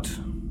have blood.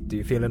 Do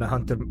you feel in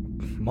a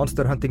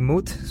monster hunting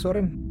mood,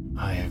 Soren?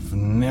 I've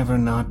never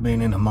not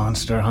been in a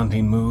monster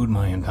hunting mood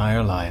my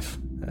entire life.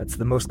 That's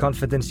the most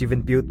confidence you've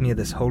imbued me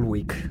this whole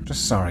week.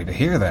 Just sorry to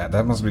hear that.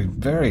 That must be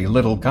very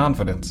little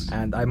confidence.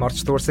 And I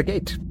marched towards the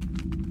gate.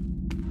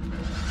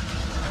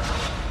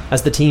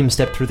 As the team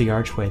stepped through the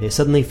archway, they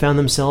suddenly found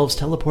themselves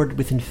teleported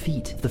within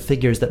feet of the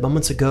figures that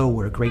moments ago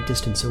were a great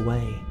distance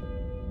away.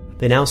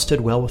 They now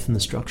stood well within the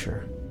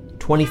structure,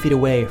 20 feet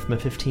away from a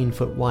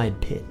 15-foot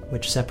wide pit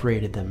which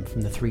separated them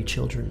from the three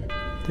children,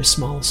 their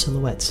small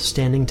silhouettes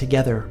standing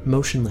together,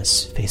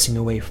 motionless, facing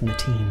away from the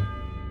team.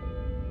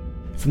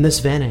 From this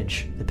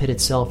vantage, the pit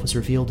itself was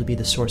revealed to be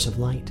the source of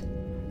light,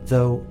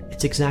 though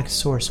its exact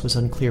source was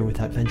unclear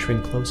without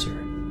venturing closer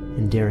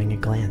and daring a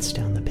glance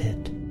down the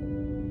pit.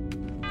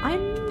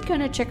 I'm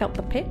gonna check out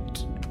the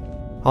pit.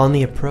 On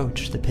the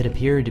approach, the pit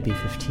appeared to be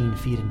 15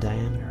 feet in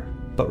diameter,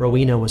 but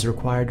Rowena was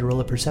required to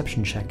roll a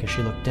perception check as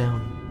she looked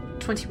down.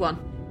 21.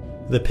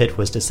 The pit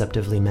was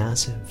deceptively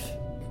massive.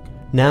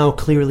 Now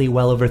clearly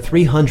well over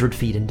 300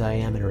 feet in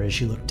diameter as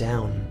she looked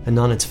down, and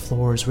on its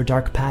floors were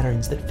dark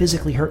patterns that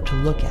physically hurt to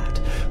look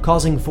at,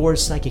 causing 4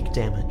 psychic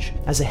damage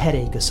as a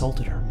headache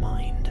assaulted her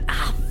mind.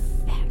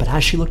 But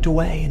as she looked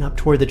away and up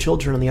toward the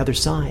children on the other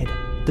side,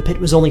 the pit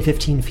was only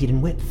 15 feet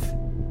in width.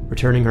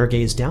 Returning her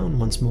gaze down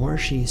once more,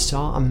 she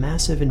saw a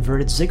massive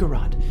inverted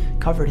ziggurat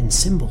covered in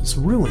symbols,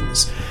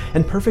 ruins,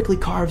 and perfectly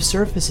carved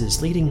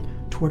surfaces leading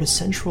toward a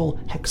central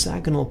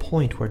hexagonal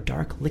point where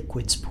dark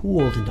liquids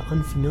pooled into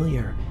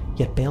unfamiliar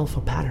yet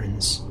baleful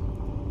patterns.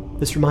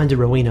 This reminded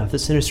Rowena of the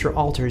sinister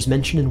altars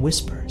mentioned in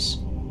whispers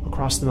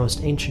across the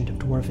most ancient of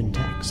dwarven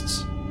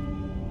texts.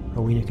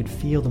 Rowena could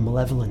feel the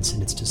malevolence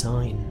in its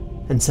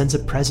design and sense a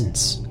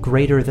presence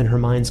greater than her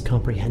mind's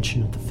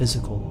comprehension of the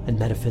physical and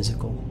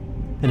metaphysical,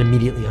 and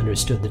immediately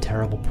understood the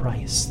terrible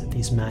price that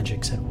these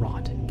magics had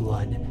wrought in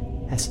blood,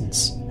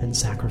 essence, and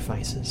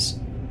sacrifices.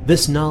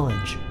 This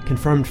knowledge,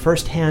 confirmed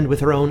firsthand with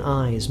her own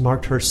eyes,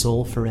 marked her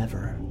soul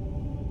forever.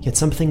 Yet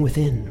something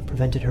within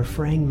prevented her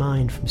fraying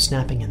mind from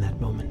snapping in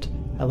that moment,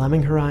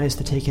 allowing her eyes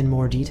to take in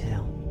more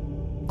detail.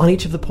 On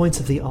each of the points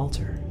of the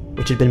altar,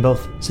 which had been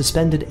both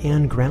suspended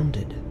and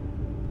grounded,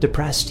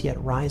 depressed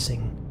yet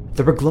rising,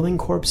 there were glowing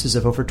corpses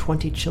of over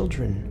 20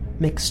 children,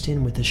 mixed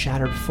in with the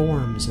shattered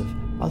forms of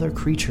other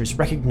creatures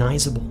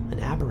recognizable and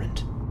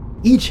aberrant.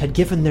 Each had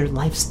given their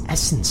life's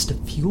essence to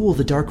fuel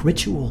the dark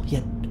ritual,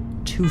 yet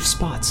 2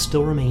 spots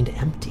still remained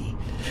empty.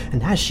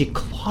 And as she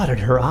clotted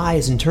her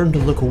eyes and turned to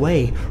look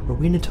away,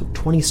 Rowena took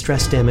 20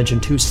 stress damage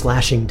and 2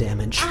 slashing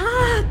damage.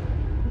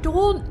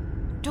 Don't,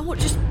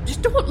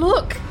 just don't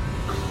look.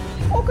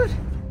 Oh, good.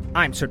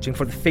 I'm searching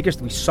for the figures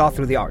that we saw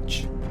through the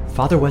arch.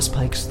 Father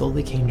Westpike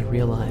slowly came to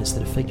realize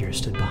that a figure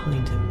stood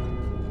behind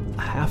him.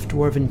 A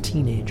half-dwarven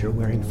teenager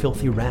wearing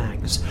filthy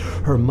rags,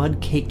 her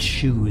mud-caked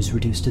shoes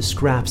reduced to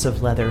scraps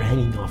of leather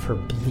hanging off her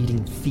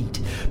bleeding feet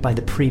by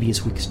the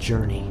previous week's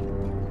journey.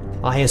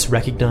 Aias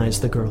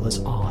recognized the girl as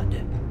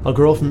Odd, a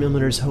girl from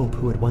Ilmater's Hope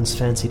who had once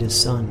fancied his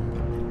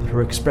son, but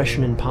her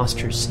expression and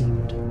posture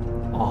seemed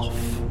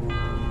off.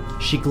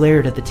 She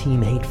glared at the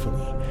team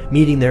hatefully,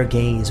 meeting their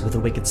gaze with a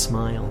wicked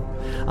smile,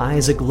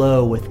 eyes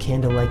aglow with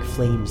candle-like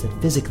flames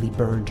that physically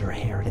burned her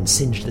hair and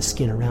singed the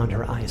skin around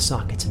her eye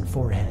sockets and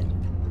forehead.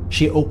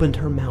 She opened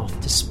her mouth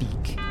to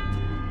speak.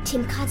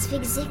 Tim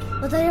Kodsvig Zik,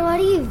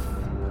 Odoriv.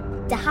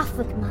 The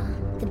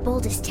Hafwikma, the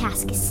boldest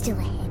task is still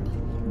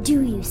ahead.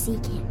 Do you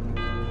seek him?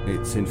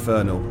 It's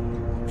infernal.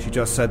 She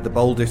just said the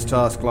boldest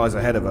task lies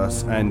ahead of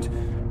us,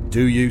 and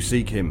do you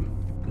seek him?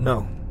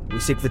 No, we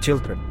seek the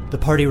children. The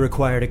party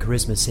required a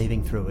charisma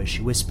saving throw as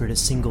she whispered a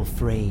single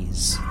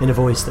phrase in a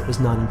voice that was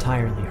not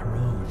entirely her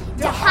own.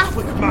 The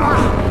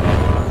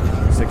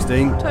Hafwikma!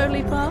 16.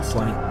 Totally passed.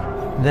 20.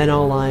 Then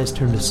all eyes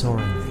turned to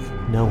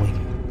Soren,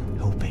 knowing,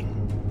 hoping.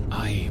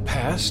 I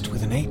passed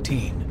with an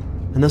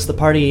 18. And thus the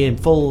party in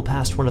full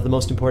passed one of the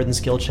most important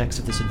skill checks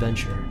of this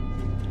adventure.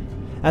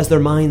 As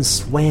their minds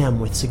swam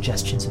with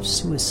suggestions of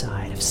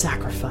suicide, of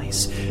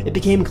sacrifice, it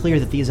became clear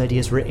that these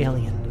ideas were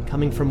alien,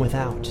 coming from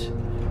without.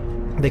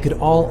 They could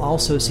all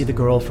also see the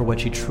girl for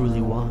what she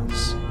truly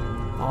was.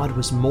 Odd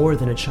was more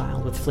than a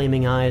child with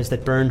flaming eyes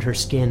that burned her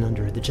skin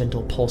under the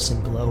gentle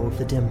pulsing glow of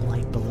the dim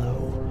light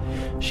below.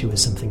 She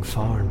was something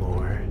far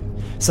more.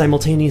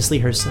 Simultaneously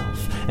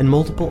herself, and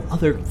multiple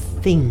other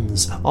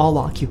things, all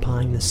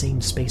occupying the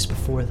same space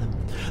before them.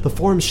 The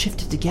forms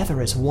shifted together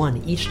as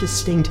one, each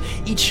distinct,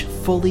 each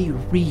fully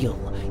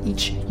real,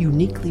 each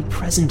uniquely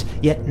present,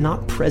 yet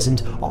not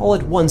present, all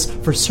at once,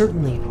 for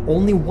certainly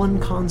only one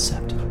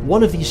concept,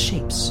 one of these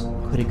shapes,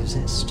 could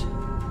exist.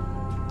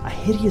 A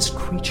hideous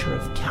creature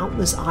of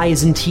countless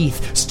eyes and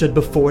teeth stood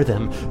before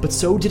them, but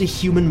so did a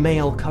human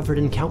male covered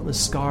in countless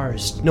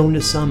scars, known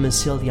to some as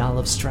Silial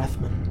of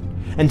Strathman.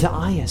 And to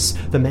Aias,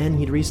 the man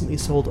he'd recently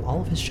sold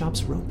all of his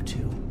shop's rope to.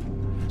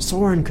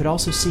 Soren could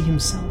also see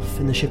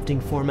himself in the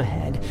shifting form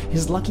ahead,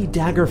 his lucky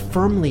dagger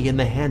firmly in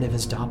the hand of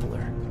his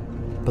doppler.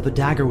 But the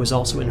dagger was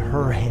also in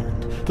her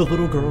hand, the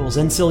little girl's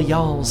and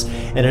Silial's,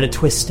 and in a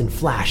twist and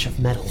flash of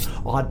metal,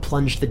 Odd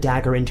plunged the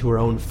dagger into her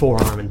own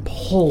forearm and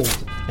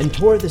pulled and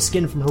tore the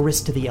skin from her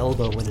wrist to the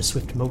elbow in a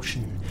swift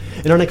motion.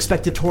 An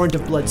unexpected torrent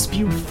of blood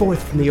spewed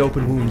forth from the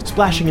open wound,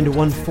 splashing into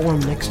one form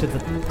next to the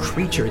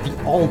creature,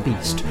 the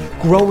All-Beast,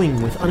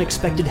 growing with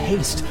unexpected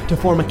haste to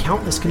form a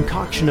countless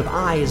concoction of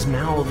eyes,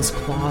 mouths,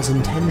 claws,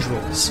 and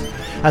tendrils.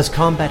 As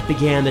combat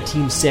began, the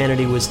team's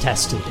sanity was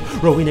tested.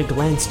 Rowena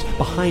glanced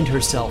behind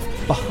herself,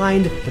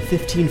 behind the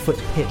 15-foot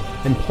pit,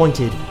 and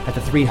pointed at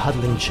the 3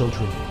 huddling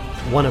children.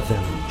 One of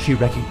them she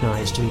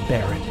recognized to be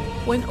Baron.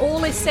 When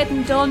all is said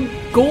and done,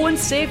 go and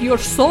save your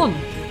son.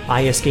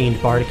 Aias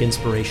gained bardic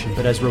inspiration,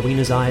 but as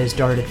Rowena's eyes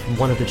darted from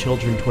one of the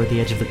children toward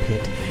the edge of the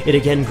pit, it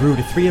again grew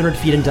to 300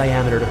 feet in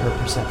diameter to her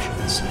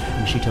perceptions,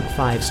 and she took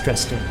 5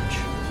 stress damage.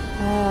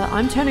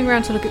 I'm turning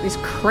around to look at this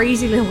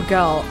crazy little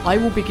girl. I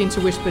will begin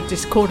to whisper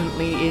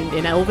discordantly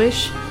in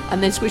Elvish,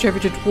 and then switch over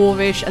to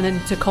Dwarvish, and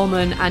then to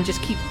Common, and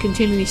just keep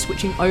continually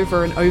switching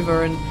over and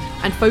over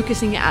and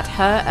focusing it at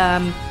her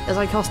as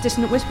I cast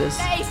Dissonant Whispers.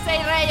 Hey,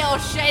 say Rayo,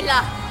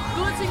 Shayla!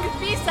 Losing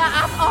visa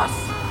at us!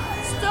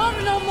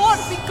 Stir no more,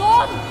 be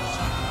gone!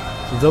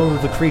 Though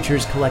the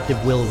creature's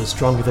collective will was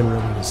stronger than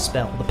Rowena's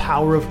spell, the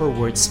power of her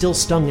words still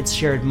stung its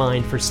shared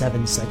mind for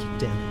 7 psychic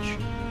damage.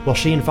 While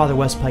she and Father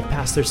Westpike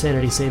passed their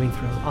sanity saving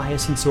throw,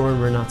 Aias and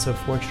Soren were not so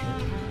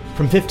fortunate.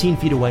 From 15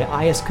 feet away,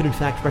 Aias could in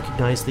fact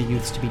recognize the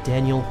youths to be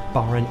Daniel,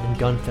 Baron, and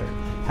Gunther.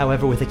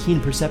 However, with a keen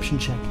perception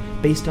check,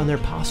 based on their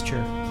posture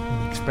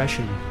and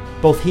expression,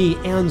 both he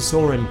and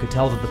Soren could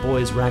tell that the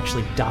boys were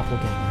actually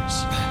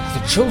doppelgangers.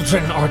 The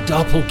children are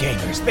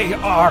doppelgangers. They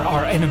are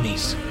our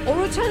enemies. Or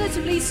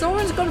alternatively,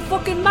 Soren's gone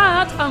fucking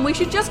mad and we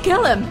should just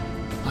kill him.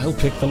 I'll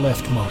pick the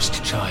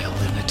leftmost child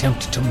and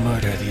attempt to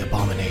murder the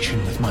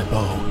abomination with my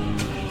bow.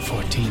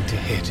 14 to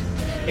hit.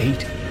 8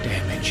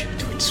 damage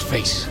to its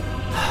face.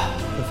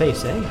 The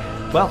face,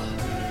 eh? Well,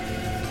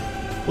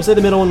 we'll say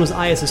the middle one was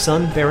Aias'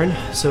 son, Baron,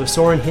 so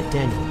Soren hit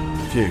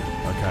Daniel. Phew,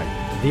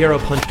 okay. The arrow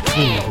punched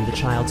clean through the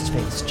child's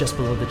face, just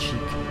below the cheek,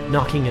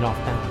 knocking it off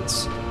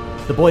balance.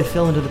 The boy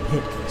fell into the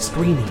pit,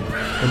 screaming,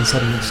 and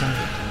suddenly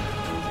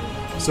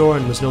silent.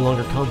 Soren was no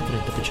longer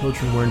confident that the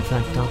children were in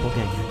fact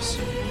doppelgangers,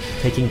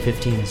 taking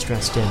 15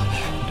 stress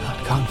damage. I'm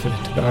not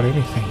confident about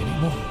anything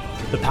anymore.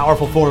 The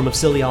powerful form of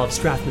Silial of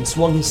Strathman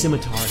swung his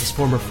scimitar at his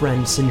former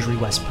friend Sindri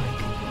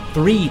Westpike.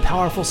 3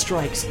 powerful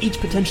strikes, each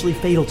potentially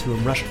fatal to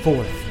him, rushed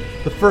forth.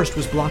 The first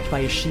was blocked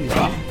by his shield,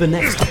 the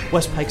next,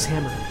 Westpike's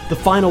hammer, the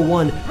final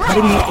one,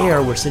 cutting the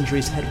air where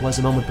Sindri's head was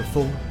a moment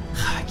before.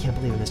 I can't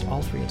believe I missed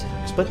all 3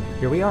 attacks, but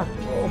here we are.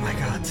 Oh my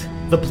god.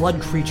 The blood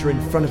creature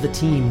in front of the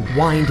team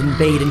whined and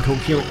bayed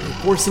incoherently,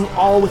 forcing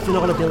all with an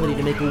inaudibility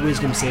to make a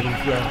wisdom saving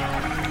throw.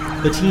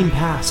 The team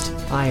passed,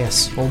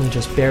 Aias only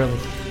just barely,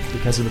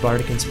 because of the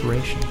bardic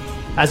inspiration.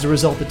 As a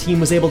result, the team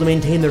was able to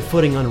maintain their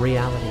footing on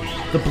reality.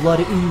 The blood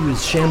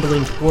oozed,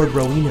 shambling toward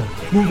Rowena,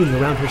 moving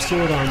around her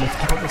sword arm with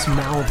countless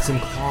mouths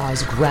and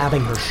claws,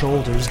 grabbing her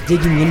shoulders,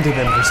 digging into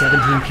them for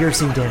 17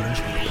 piercing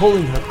damage,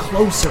 pulling her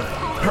closer.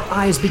 Her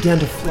eyes began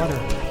to flutter,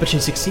 but she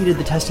succeeded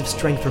the test of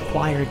strength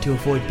required to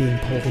avoid being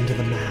pulled into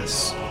the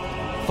mass.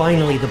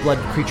 Finally, the blood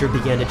creature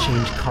began to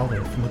change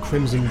color from a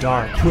crimson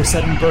dark to a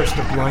sudden burst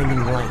of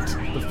blinding light.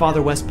 But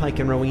Father Westpike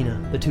and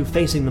Rowena, the two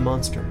facing the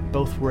monster,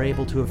 both were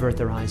able to avert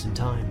their eyes in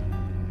time.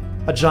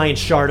 A giant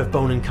shard of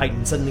bone and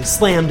chitin suddenly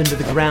slammed into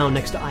the ground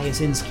next to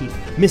Aias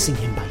Innskeep, missing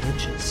him by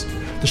inches.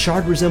 The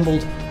shard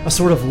resembled a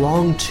sort of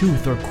long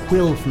tooth or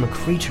quill from a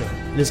creature,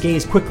 and his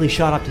gaze quickly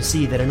shot up to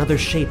see that another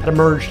shape had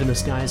emerged in the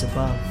skies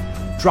above,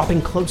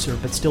 dropping closer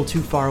but still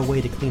too far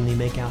away to cleanly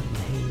make out in the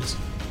haze.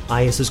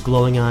 Aias'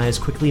 glowing eyes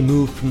quickly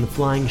moved from the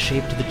flying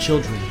shape to the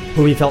children,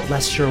 whom he felt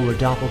less sure were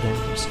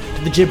doppelgangers,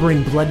 to the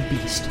gibbering blood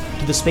beast,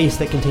 to the space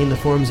that contained the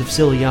forms of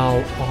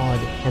Silial, Odd,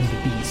 and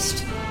the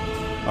beast.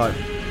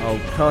 I'll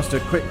cast a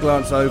quick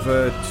glance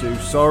over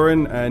to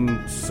Soren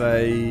and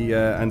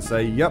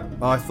say, yep,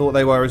 I thought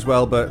they were as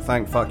well, but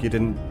thank fuck you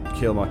didn't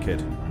kill my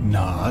kid.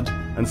 Nod.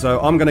 And so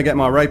I'm going to get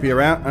my rapier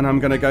out, and I'm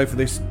going to go for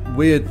this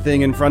weird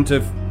thing in front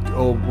of,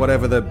 or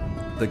whatever the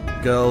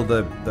girl,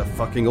 the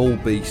fucking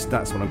all-beast,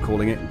 that's what I'm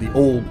calling it, the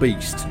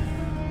all-beast.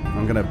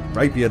 I'm going to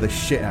rapier the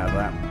shit out of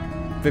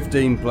that.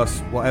 15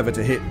 plus whatever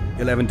to hit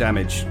 11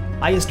 damage.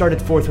 Aias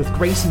started forth with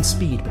grace and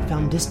speed, but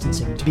found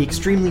distancing to be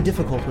extremely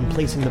difficult when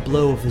placing the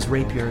blow of his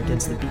rapier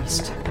against the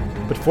beast.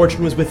 But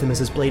fortune was with him as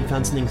his blade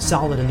found something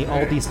solid in the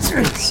all-beast's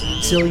face,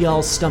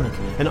 Silial's stomach,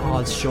 and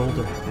Odd's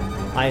shoulder.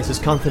 Aias'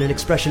 confident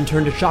expression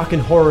turned to shock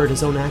and horror at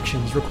his own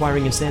actions,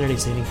 requiring a sanity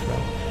saving throw,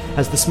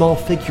 as the small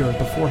figure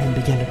before him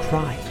began to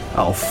cry.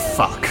 Oh,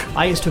 fuck.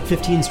 Aias took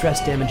 15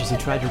 stress damage as he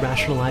tried to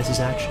rationalize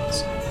his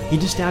actions. He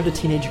just stabbed a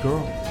teenage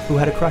girl who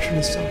had a crush on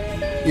his son.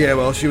 Yeah,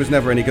 well, she was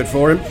never any good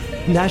for him.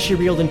 And as she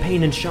reeled in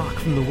pain and shock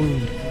from the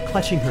wound,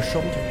 clutching her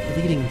shoulder,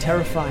 bleeding,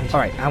 terrified...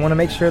 Alright, I want to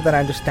make sure that I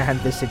understand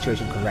this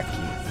situation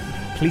correctly.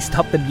 Please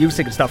stop the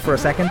music and stuff for a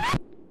second.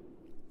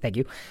 Thank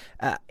you.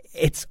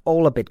 It's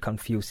all a bit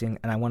confusing,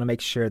 and I want to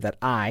make sure that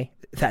I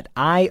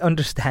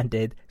understand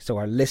it, so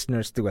our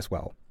listeners do as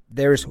well.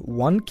 There's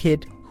one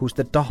kid who's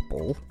the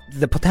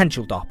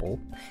potential doppel,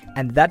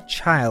 and that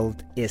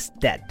child is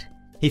dead.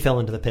 He fell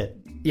into the pit.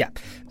 Yeah,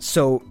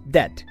 so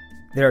dead.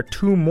 There are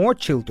two more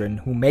children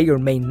who may or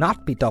may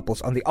not be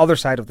doppels on the other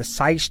side of the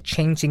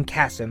size-changing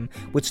chasm,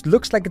 which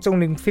looks like it's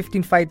only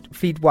 15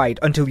 feet wide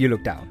until you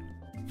look down.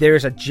 There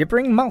is a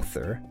gibbering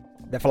mouther,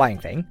 the flying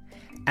thing,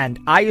 and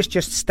Aias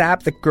just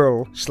stabbed the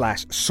girl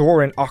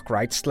 /Soren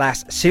Ockright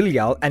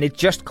 /Silial, and it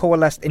just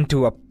coalesced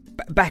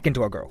back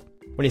into a girl.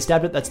 When he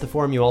stabbed it, that's the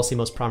form you all see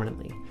most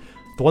prominently.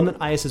 The one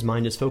that Aias'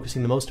 mind is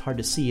focusing the most hard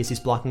to see as he's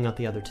blocking out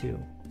the other two.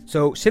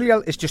 So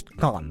Silial is just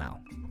gone now.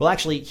 Well,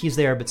 actually, he's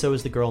there, but so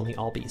is the girl and the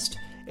all-beast.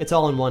 It's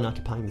all in one,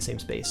 occupying the same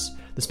space.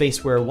 The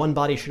space where one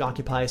body should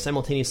occupy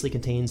simultaneously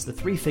contains the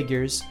three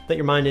figures that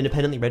your mind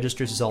independently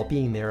registers as all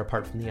being there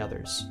apart from the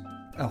others.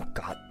 Oh,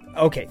 God.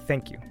 Okay,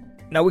 thank you.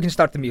 Now we can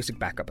start the music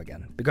back up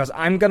again, because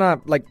I'm gonna,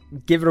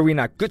 give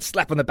Rowena a good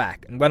slap on the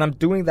back, and when I'm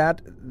doing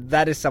that,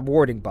 that is a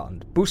warding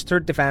bond. Boost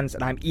her defense,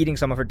 and I'm eating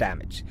some of her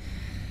damage.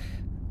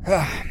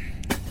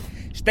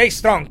 Stay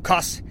strong,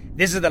 cuss.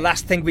 This is the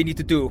last thing we need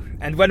to do,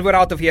 and when we're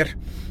out of here...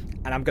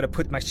 And I'm gonna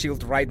put my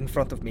shield right in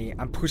front of me.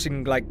 I'm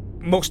pushing,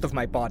 most of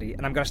my body,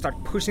 and I'm gonna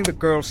start pushing the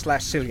girl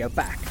 /Cilia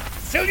back.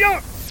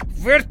 Cilia!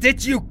 Where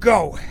did you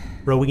go?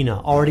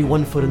 Rowena, already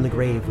 1 foot in the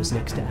grave, was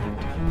next to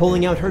act,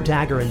 pulling out her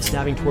dagger and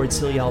stabbing towards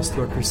Silial's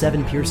throat for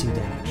 7 piercing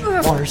damage.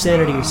 While her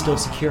sanity was still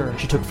secure,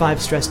 she took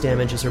 5 stress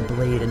damage as her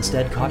blade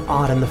instead caught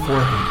Odd on the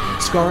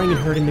forehead, scarring and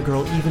hurting the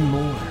girl even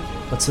more.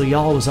 But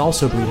Silial was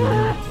also bleeding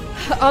now.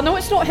 I know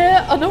it's not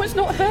her.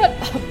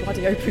 Oh,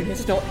 bloody hoping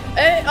it's not.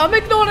 I'm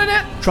ignoring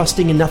it.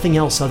 Trusting in nothing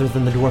else other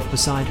than the dwarf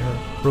beside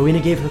her,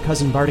 Rowena gave her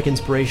cousin bardic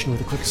inspiration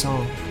with a quick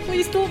song.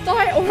 Please don't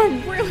die or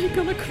I'm really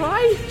gonna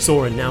cry.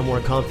 Soren, now more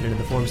confident in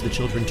the forms of the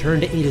children,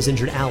 turned to aid his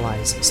injured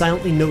allies,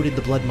 silently noted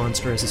the blood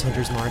monster as his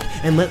hunter's mark,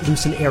 and let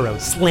loose an arrow,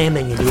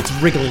 slamming into its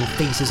wriggling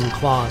faces and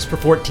claws for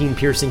 14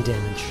 piercing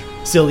damage.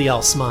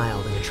 Silial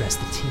smiled and addressed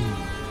the team.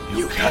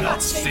 You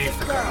cannot save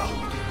the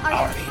girl.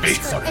 Our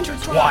fates are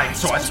intertwined,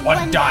 so as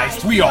one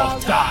dies, we all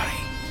die.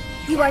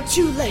 You are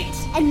too late,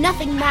 and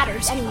nothing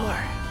matters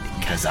anymore.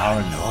 Because our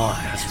Lord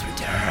has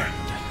returned.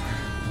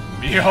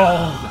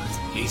 Behold,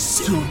 he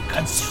soon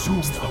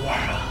consumes the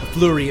world. A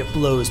flurry of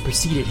blows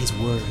preceded his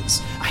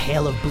words, a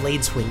hail of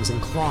blade swings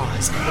and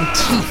claws, and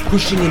teeth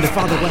pushing into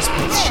Father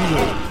Westpike's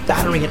shield,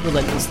 battering it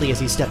relentlessly as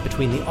he stepped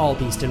between the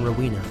all-beast and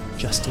Rowena,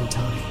 just in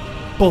time.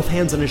 Both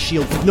hands on his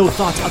shield with no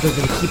thoughts other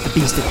than to keep the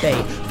beast at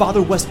bay, Father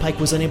Westpike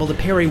was unable to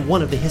parry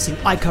one of the hissing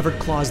eye-covered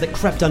claws that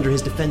crept under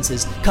his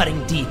defenses,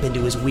 cutting deep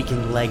into his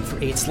weakened leg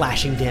for 8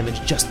 slashing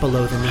damage just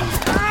below the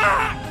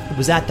knee. It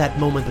was at that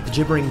moment that the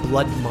gibbering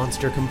blood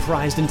monster,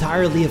 comprised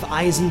entirely of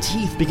eyes and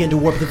teeth, began to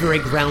warp the very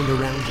ground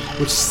around it,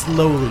 which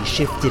slowly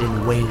shifted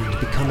and waned,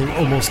 becoming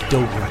almost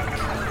doe-like.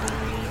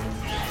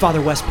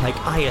 Father Westpike,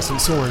 Aias,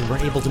 and Soren were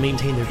able to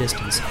maintain their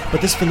distance,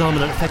 but this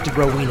phenomenon affected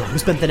Rowena, who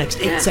spent the next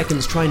 8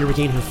 seconds trying to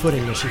regain her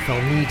footing as she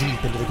fell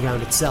knee-deep into the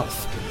ground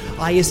itself.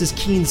 Aias'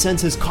 keen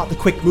senses caught the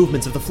quick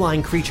movements of the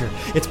flying creature,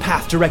 its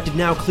path directed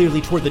now clearly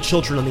toward the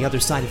children on the other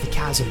side of the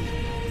chasm.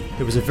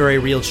 There was a very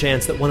real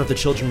chance that one of the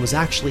children was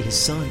actually his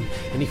son,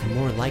 and even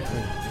more likely,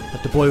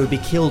 that the boy would be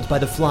killed by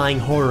the flying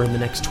horror in the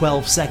next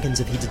 12 seconds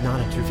if he did not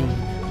intervene.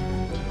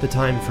 The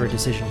time for a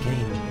decision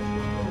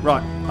came.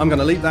 Right, I'm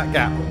gonna leap that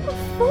gap.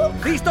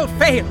 Please don't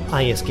fail!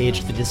 Aias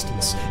gauged the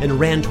distance and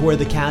ran toward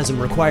the chasm,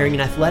 requiring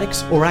an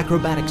athletics or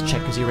acrobatics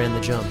check as he ran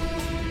the jump.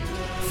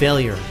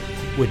 Failure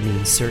would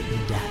mean certain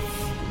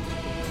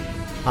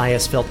death.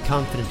 Aias felt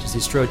confident as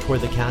he strode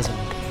toward the chasm.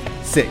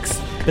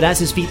 6. But as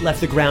his feet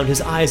left the ground,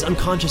 his eyes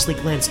unconsciously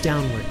glanced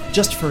downward,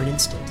 just for an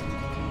instant,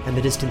 and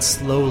the distance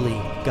slowly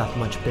got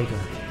much bigger.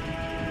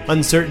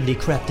 Uncertainty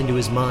crept into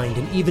his mind,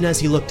 and even as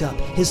he looked up,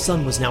 his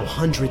son was now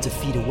hundreds of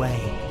feet away,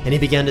 and he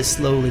began to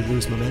slowly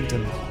lose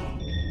momentum.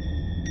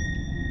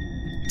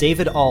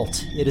 David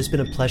Alt, it has been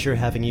a pleasure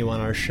having you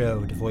on our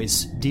show to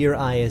voice Dear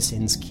Aias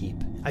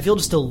Innskeep. I feel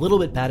just a little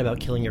bit bad about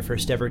killing your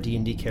first ever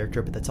D&D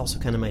character, but that's also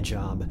kind of my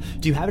job.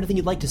 Do you have anything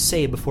you'd like to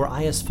say before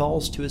Aias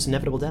falls to his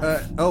inevitable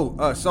death?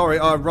 Sorry,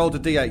 I rolled a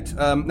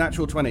d8.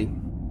 Natural 20.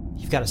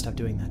 You've got to stop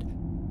doing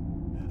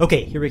that.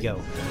 Okay, here we go.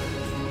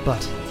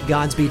 But,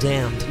 gods be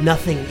damned,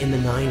 nothing in the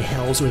 9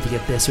 hells or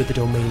the abyss or the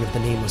domain of the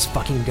nameless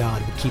fucking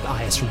god would keep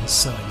Aias from his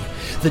son.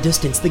 The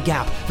distance, the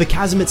gap, the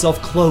chasm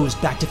itself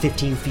closed back to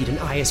 15 feet, and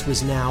Aias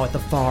was now at the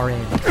far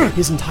end,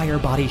 his entire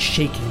body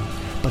shaking,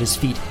 but his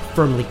feet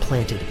firmly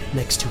planted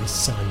next to his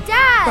son.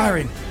 Dad!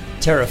 Baron!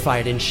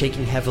 Terrified and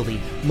shaking heavily,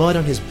 mud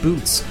on his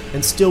boots,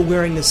 and still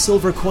wearing the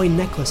silver coin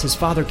necklace his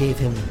father gave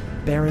him,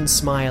 Baron's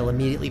smile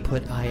immediately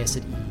put Aias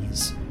at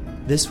ease.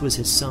 This was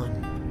his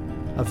son.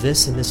 Of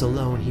this and this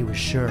alone he was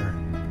sure.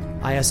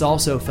 Aias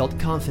also felt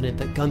confident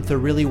that Gunther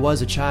really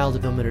was a child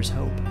of Ilmater's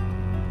hope.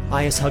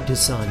 Aias hugged his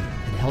son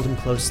and held him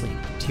closely,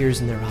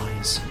 tears in their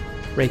eyes,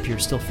 rapier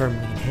still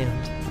firmly in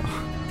hand.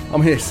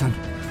 I'm here, son.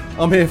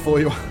 I'm here for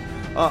you.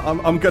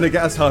 I'm gonna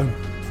get us home.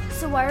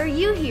 So why are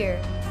you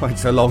here?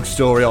 It's a long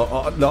story.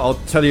 I'll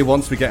tell you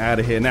once we get out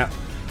of here. Now,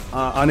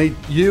 I need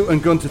you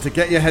and Gunther to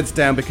get your heads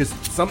down because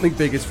something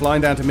big is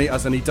flying down to meet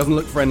us and he doesn't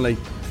look friendly.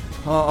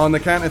 On the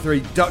count of 3,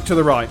 duck to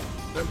the right.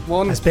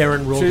 1, As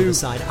Baron rolled 2, to the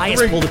side,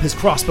 Aias pulled up his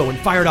crossbow and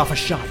fired off a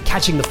shot,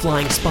 catching the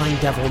flying spine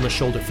devil in the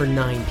shoulder for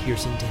 9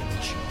 piercing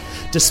damage.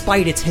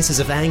 Despite its hisses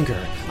of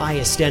anger,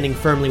 Aias, standing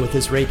firmly with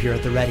his rapier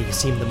at the ready,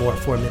 seemed the more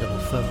formidable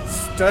foe.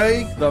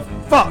 Stay the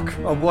fuck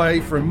away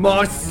from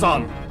my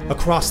son!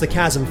 Across the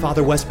chasm,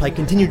 Father Westpike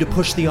continued to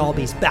push the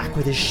Albies back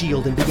with his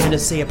shield and began to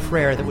say a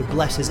prayer that would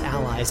bless his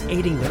allies,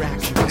 aiding their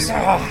actions.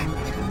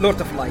 Lord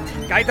of Light,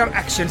 guide our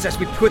actions as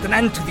we put an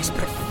end to these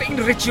profane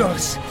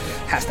rituals.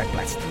 Hashtag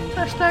blessed.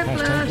 Hashtag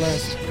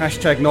blessed.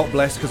 Hashtag not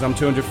blessed because I'm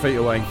 200 feet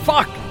away.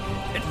 Fuck!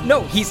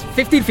 No, he's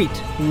 15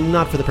 feet.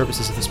 Not for the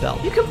purposes of the spell.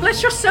 You can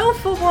bless yourself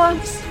for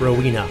once.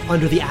 Rowena,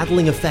 under the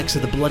addling effects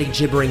of the bloody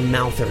gibbering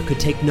mouther, could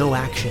take no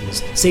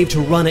actions, save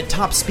to run at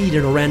top speed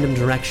in a random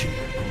direction.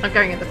 I'm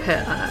going in the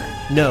pit, aren't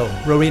I? No,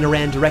 Rowena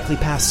ran directly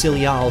past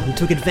Cilial, who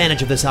took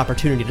advantage of this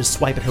opportunity to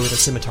swipe at her with a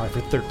scimitar for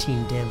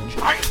 13 damage,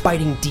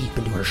 biting deep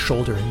into her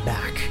shoulder and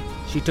back.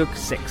 She took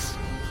 6.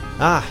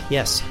 Ah,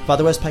 yes,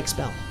 Father Westpike's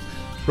spell.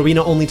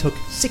 Rowena only took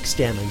 6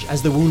 damage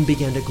as the wound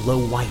began to glow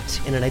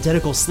white, and an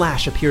identical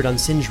slash appeared on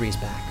Sindri's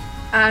back.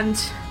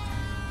 And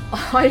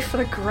I, for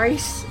the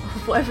grace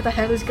of whatever the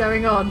hell is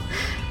going on,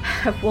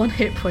 have 1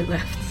 hit point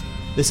left.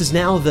 This is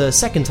now the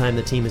second time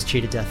the team has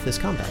cheated death this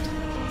combat.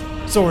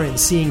 Soren,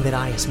 seeing that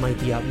Aias might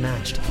be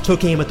outmatched,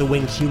 took aim at the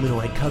winged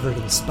humanoid covered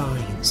in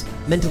spines,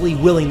 mentally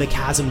willing the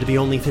chasm to be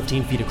only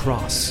 15 feet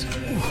across.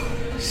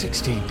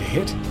 16 to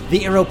hit.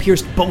 The arrow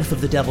pierced both of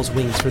the devil's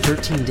wings for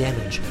 13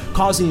 damage,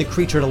 causing the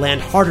creature to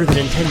land harder than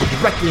intended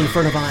directly in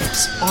front of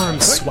Aias,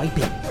 arms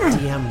swiping,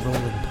 DM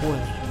rolling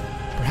poorly.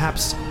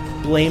 Perhaps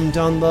blamed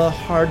on the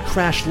hard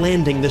crash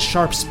landing, the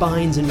sharp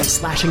spines and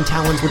slashing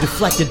talons were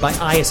deflected by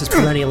Aias'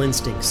 perennial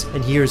instincts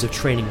and years of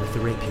training with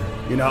the rapier.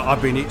 You know,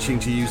 I've been itching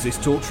to use this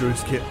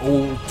torturer's kit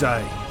all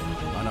day,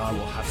 and I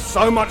will have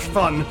so much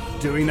fun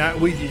doing that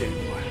with you.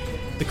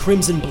 The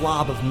crimson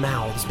blob of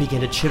mouths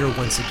began to chitter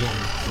once again,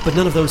 but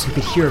none of those who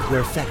could hear it were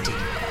affected.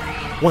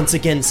 Once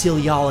again,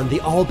 Cilial and the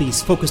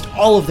Albies focused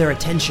all of their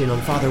attention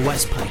on Father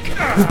Westpike,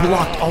 who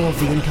blocked all of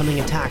the incoming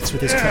attacks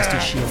with his trusty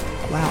shield.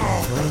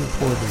 Wow, very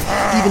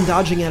poorly, even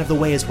dodging out of the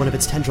way as one of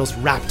its tendrils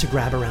wrapped to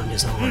grab around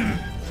his arm.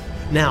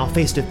 Now,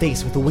 face to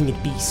face with the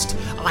winged beast,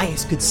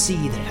 Aias could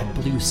see that it had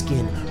blue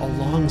skin, a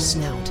long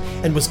snout,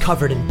 and was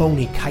covered in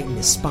bony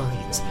chitinous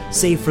spines,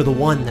 save for the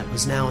one that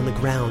was now on the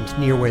ground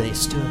near where they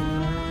stood.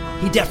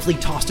 He deftly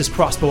tossed his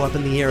crossbow up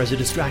in the air as a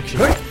distraction,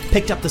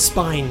 picked up the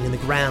spine in the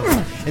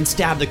ground, and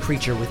stabbed the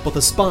creature with both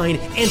the spine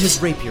and his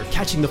rapier,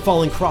 catching the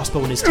falling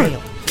crossbow in his tail,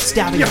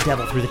 stabbing the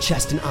devil through the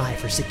chest and eye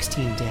for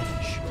 16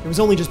 damage. It was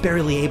only just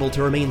barely able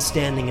to remain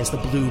standing as the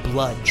blue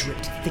blood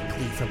dripped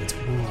thickly from its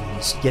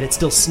wounds, yet it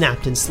still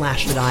snapped and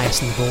slashed at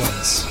Aias and the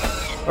boys.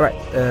 Alright,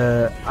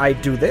 I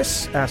do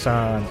this as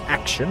an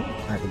action,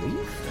 I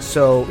believe.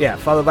 So, yeah,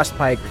 Father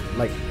Westpike,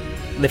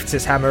 lifts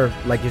his hammer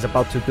like he's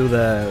about to do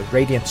the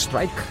Radiant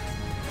Strike,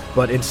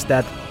 but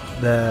instead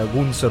the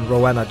wounds on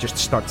Rowena just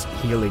starts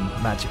healing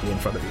magically in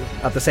front of you.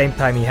 At the same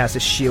time, he has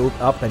his shield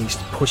up and he's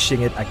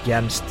pushing it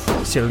against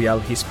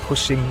Silial. He's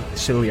pushing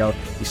Silial,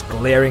 he's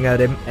glaring at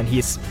him, and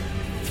he's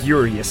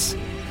furious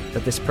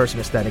that this person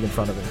is standing in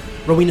front of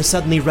him. Rowena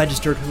suddenly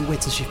registered her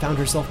wits as she found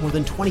herself more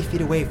than 20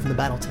 feet away from the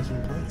battle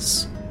taking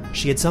place.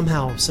 She had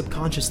somehow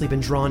subconsciously been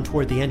drawn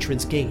toward the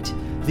entrance gate,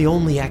 the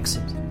only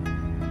exit.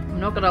 I'm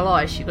not gonna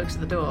lie, she looks at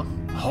the door.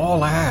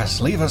 Haul ass,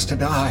 leave us to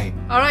die.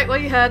 Alright, well,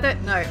 you heard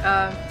it. No,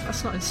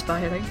 that's not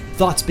inspiring.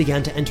 Thoughts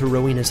began to enter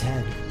Rowena's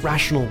head,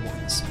 rational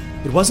ones.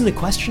 It wasn't a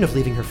question of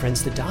leaving her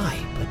friends to die,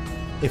 but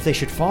if they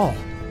should fall,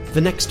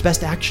 the next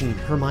best action,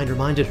 her mind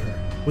reminded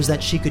her, was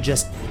that she could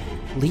just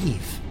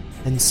leave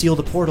and seal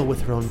the portal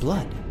with her own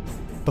blood.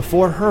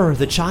 Before her,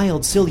 the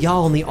child,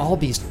 Silial, and the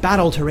Allbeast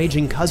battled her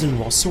aging cousin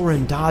while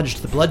Soren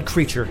dodged the blood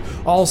creature,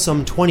 all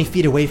some 20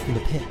 feet away from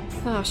the pit.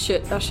 Oh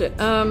shit.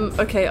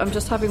 Okay, I'm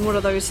just having one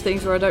of those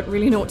things where I don't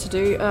really know what to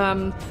do.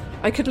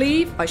 I could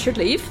leave. I should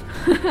leave.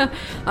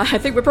 I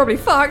think we're probably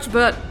fucked,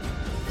 but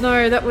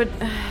no, that would...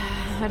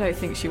 I don't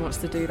think she wants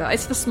to do that.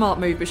 It's the smart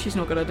move, but she's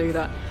not going to do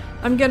that.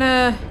 I'm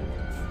gonna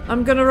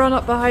run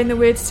up behind the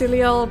weird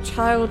Silial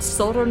child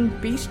Soren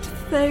beast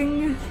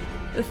thing.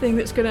 The thing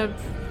that's gonna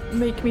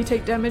make me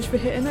take damage for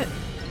hitting it.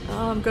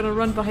 I'm gonna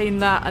run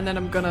behind that, and then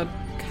I'm gonna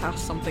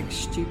cast something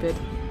stupid.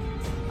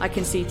 I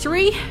can see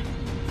 3,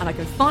 and I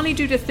can finally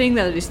do the thing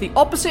that is the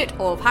opposite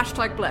of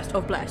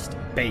 #blessed.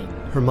 Bane.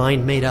 Her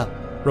mind made up,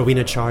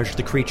 Rowena charged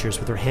the creatures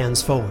with her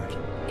hands forward.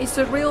 It's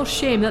a real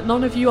shame that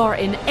none of you are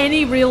in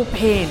any real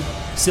pain.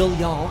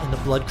 Silial and the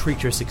blood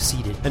creature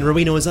succeeded, and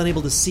Rowena was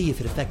unable to see if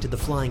it affected the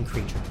flying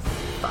creature.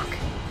 Fuck.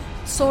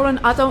 Soren,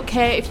 I don't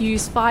care if you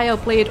use fire,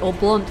 blade, or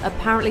blunt.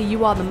 Apparently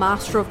you are the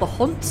master of the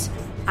hunt,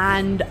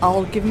 and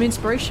I'll give him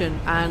inspiration,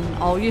 and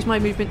I'll use my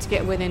movement to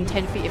get within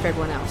 10 feet of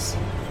everyone else.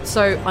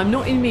 So I'm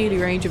not in melee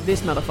range of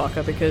this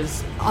motherfucker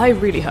because I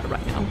really hurt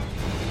right now.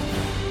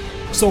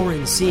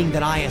 Soren, seeing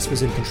that Aias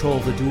was in control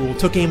of the duel,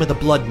 took aim at the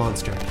blood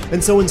monster,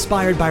 and so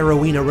inspired by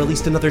Rowena,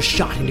 released another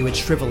shot into its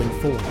shriveling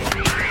form.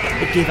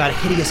 It gave out a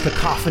hideous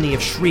cacophony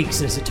of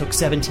shrieks as it took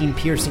 17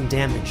 piercing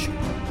damage.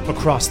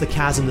 Across the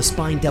chasm, the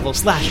spine devil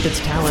slashed its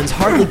talons,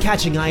 hardly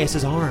catching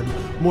Aias' arm,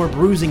 more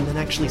bruising than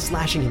actually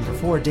slashing him for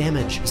 4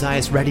 damage, as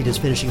Aias readied his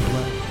finishing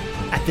blow.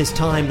 At this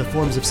time, the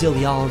forms of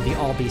Silial and the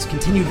Allbeast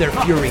continued their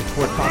fury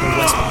toward Father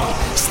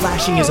Westpike,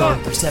 slashing his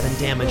arm for 7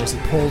 damage as he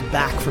pulled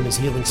back from his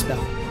healing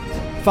spell.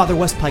 Father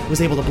Westpike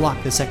was able to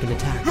block the second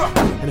attack,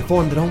 and a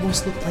form that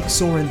almost looked like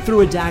Soren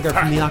threw a dagger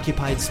from the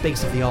occupied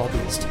space of the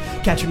Allbeast,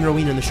 catching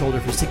Rowena in the shoulder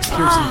for 6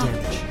 piercing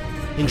damage.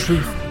 In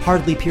truth,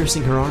 hardly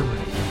piercing her armor.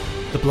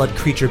 The blood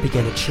creature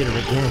began to chitter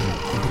again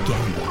and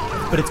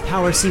again, but its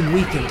power seemed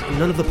weakened, and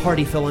none of the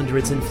party fell under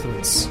its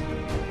influence.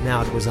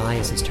 Now it was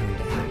Aias' turn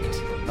to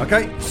act.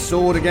 Okay,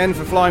 sword again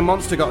for flying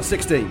monster, got a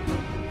 16.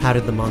 How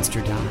did the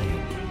monster die?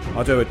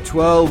 I do a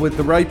 12 with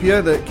the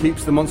rapier that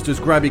keeps the monster's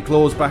grabby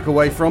claws back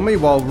away from me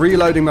while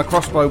reloading my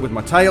crossbow with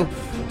my tail,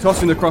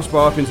 tossing the crossbow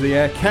up into the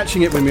air,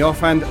 catching it with my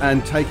offhand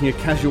and taking a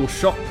casual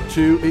shot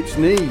to its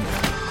knee.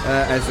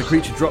 As the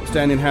creature drops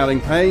down in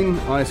howling pain,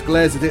 Aias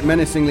glares at it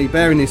menacingly,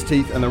 baring his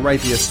teeth, and the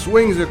rapier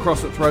swings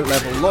across at throat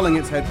level, lolling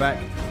its head back,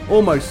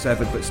 almost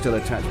severed but still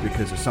attached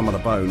because of some of the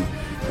bone.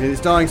 In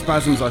its dying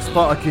spasms, I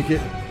Sparta kick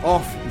it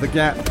off the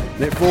gap,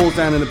 and it falls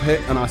down in the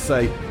pit, and I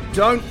say,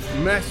 "Don't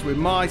mess with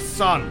my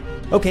son!"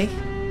 Okay.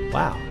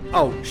 Wow.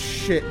 Oh,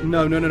 shit.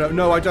 No,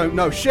 I don't.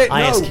 No, shit, no!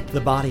 Aias kicked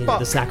the body into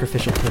the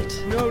sacrificial pit,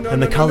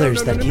 and the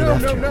colors that came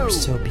after were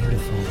so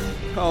beautiful.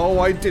 Oh,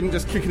 I didn't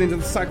just kick it into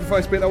the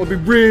sacrifice pit. That would be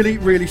really,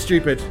 really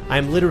stupid.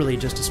 I'm literally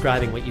just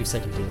describing what you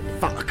said you did.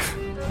 Fuck.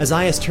 As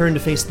Aias turned to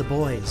face the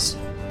boys,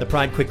 the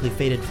pride quickly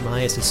faded from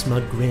Aias'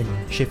 smug grin,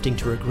 shifting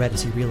to regret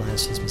as he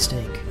realized his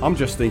mistake. I'm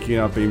just thinking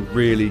I've been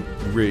really,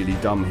 really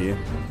dumb here.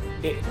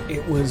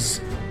 It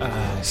was,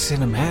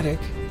 cinematic.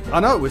 I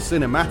know it was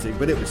cinematic,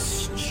 but it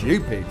was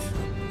stupid.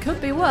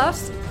 Could be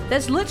worse.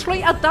 There's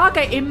literally a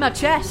dagger in my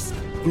chest.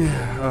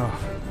 Yeah,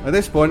 oh. At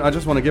this point, I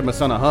just want to give my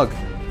son a hug.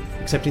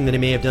 Accepting that he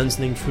may have done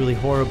something truly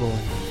horrible and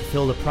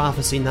fulfilled a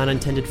prophecy not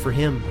intended for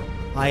him,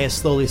 Aias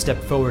slowly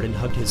stepped forward and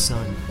hugged his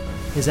son,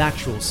 his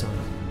actual son,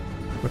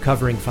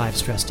 recovering 5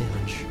 stress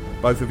damage.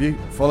 Both of you,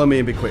 follow me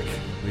and be quick.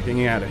 We're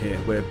getting out of here.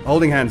 We're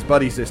holding hands,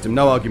 buddy system,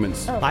 no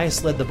arguments.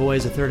 Aias led the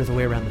boys a third of the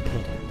way around the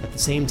pit, at the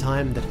same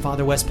time that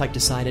Father Westpike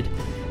decided,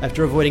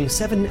 after avoiding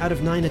 7 out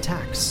of 9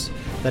 attacks,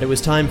 that it was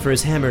time for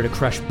his hammer to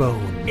crush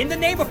bone. In the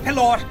name of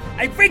Pelor,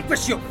 I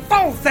vanquish you,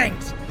 foul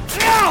things!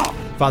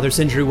 Father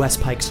Sindri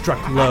Westpike struck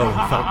low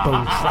and felt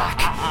bone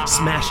crack,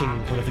 smashing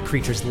one of the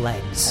creature's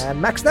legs.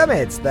 And max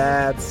damage,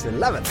 that's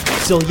 11.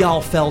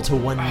 Silial fell to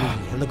one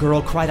knee, and the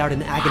girl cried out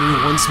in agony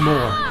once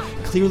more,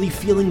 clearly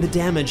feeling the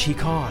damage he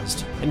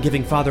caused, and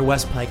giving Father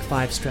Westpike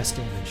 5 stress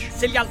damage.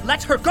 Celia,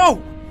 let her go!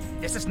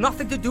 This has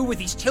nothing to do with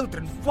these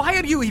children. Why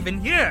are you even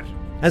here?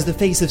 As the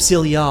face of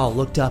Celial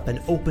looked up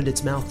and opened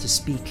its mouth to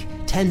speak,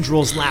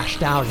 tendrils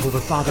lashed out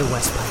over Father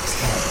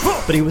Westpike's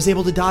head, but he was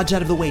able to dodge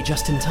out of the way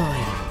just in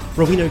time.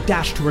 Rowena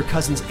dashed to her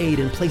cousin's aid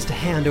and placed a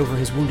hand over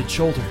his wounded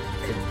shoulder.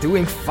 I'm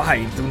doing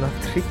fine. Do not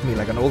treat me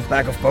like an old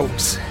bag of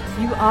bones.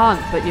 You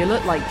aren't, but you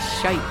look like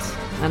shite.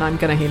 And I'm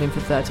gonna heal him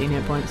for 13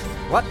 hit points.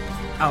 What?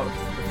 Oh,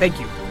 thank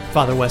you.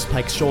 Father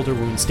Westpike's shoulder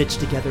wound stitched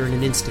together in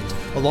an instant,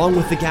 along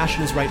with the gash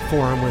in his right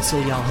forearm where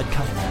Celial had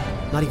cut it.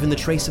 Not even the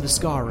trace of a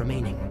scar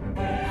remaining.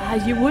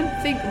 You wouldn't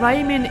think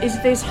rhyming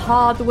is this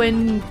hard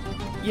when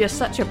you're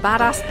such a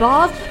badass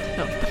bard?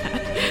 Not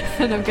bad.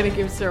 And I'm gonna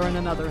give Soren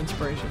another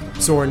inspiration.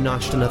 Soren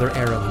notched another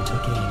arrow and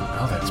took aim.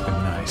 Oh, that's been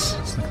nice.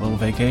 It's like a little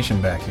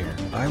vacation back here.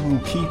 I will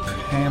keep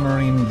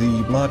hammering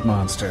the blood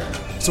monster.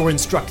 Soren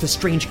struck the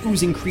strange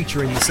oozing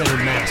creature in the center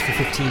mass for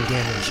 15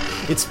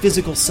 damage. Its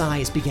physical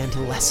size began to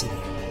lessen.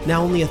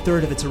 Now only a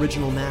third of its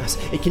original mass,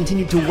 it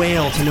continued to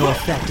wail to no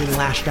effect and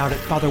lashed out at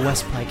Father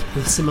Westpike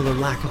with similar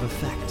lack of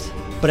effect.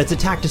 But its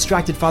attack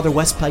distracted Father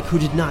Westpike, who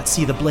did not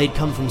see the blade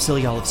come from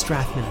Celial of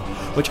Strathman,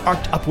 which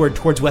arced upward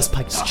towards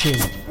Westpike's chin.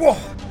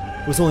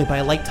 It was only by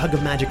a light tug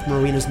of magic from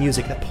Rowena's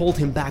music that pulled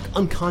him back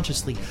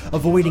unconsciously,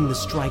 avoiding the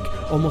strike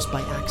almost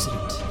by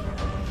accident.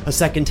 A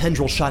second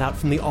tendril shot out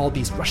from the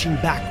Allbeast, rushing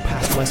back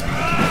past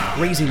Westpike,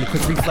 grazing the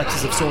quick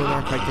reflexes of Soren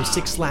Arkwright for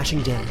 6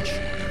 slashing damage.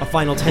 A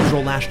final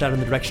tendril lashed out in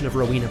the direction of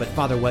Rowena, but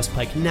Father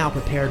Westpike, now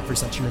prepared for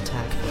such an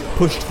attack,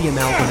 pushed the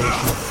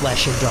amalgamation of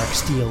flesh and dark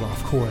steel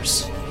off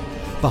course.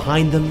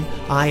 Behind them,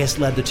 Aias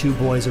led the 2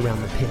 boys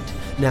around the pit,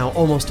 now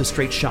almost a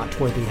straight shot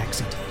toward the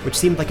exit, which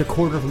seemed like a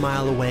quarter of a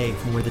mile away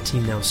from where the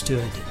team now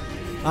stood.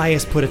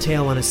 Aias put a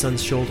tail on his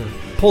son's shoulder,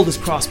 pulled his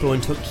crossbow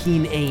and took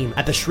keen aim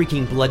at the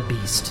shrieking blood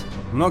beast.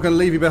 I'm not going to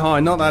leave you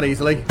behind, not that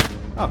easily.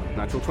 Oh,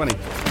 natural 20.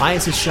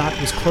 Aias' shot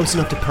was close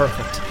enough to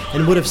perfect,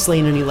 and would have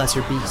slain any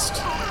lesser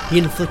beast. He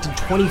inflicted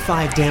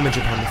 25 damage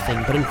upon the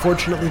thing, but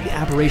unfortunately the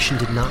aberration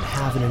did not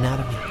have an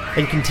anatomy,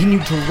 and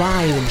continued to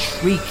writhe and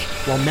shriek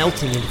while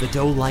melting into the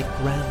dough-like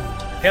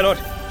ground. Herod,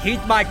 heed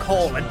my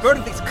call and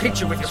burn this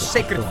creature with your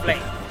sacred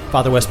flame.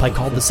 Father Westpike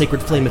called the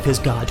sacred flame of his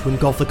god to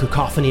engulf the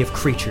cacophony of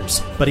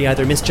creatures, but he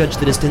either misjudged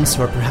the distance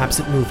or perhaps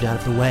it moved out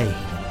of the way.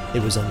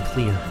 It was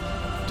unclear.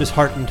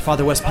 Disheartened,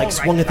 Father Westpike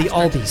swung at the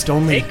Allbeast,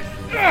 only...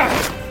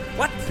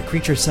 What? The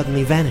creature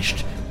suddenly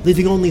vanished,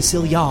 leaving only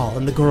Celial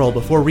and the girl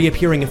before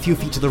reappearing a few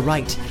feet to the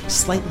right,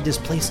 slightly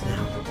displaced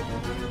now.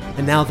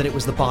 And now that it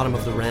was the bottom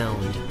of the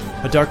round,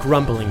 a dark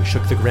rumbling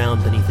shook the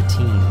ground beneath the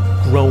team,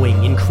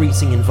 growing,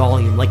 increasing in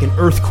volume like an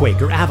earthquake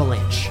or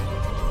avalanche.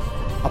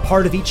 A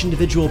part of each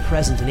individual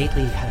present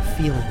innately had a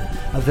feeling,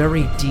 a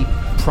very deep,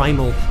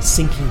 primal,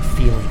 sinking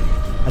feeling,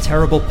 a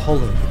terrible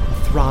pulling, a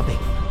throbbing.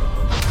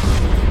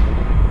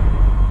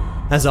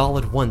 As all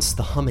at once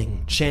the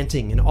humming,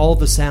 chanting, and all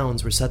the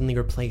sounds were suddenly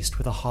replaced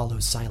with a hollow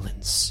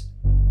silence.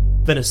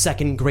 Then a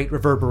second great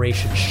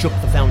reverberation shook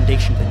the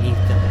foundation beneath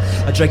them.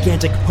 A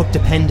gigantic hooked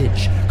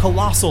appendage,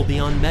 colossal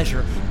beyond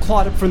measure,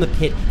 clawed up from the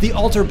pit, the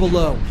altar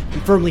below,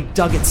 and firmly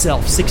dug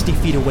itself 60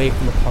 feet away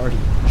from the party,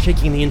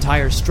 shaking the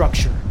entire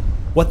structure.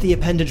 What the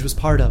appendage was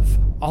part of,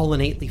 all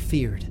innately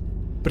feared.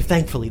 But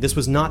thankfully, this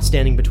was not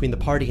standing between the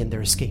party and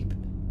their escape.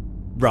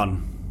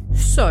 Run.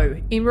 So,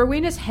 in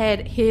Rowena's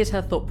head, here's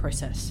her thought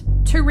process.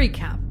 To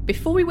recap,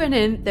 before we went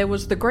in, there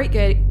was the Great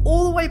Gate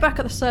all the way back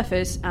at the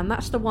surface, and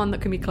that's the one that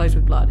can be closed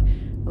with blood.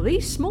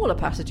 These smaller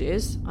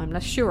passages, I'm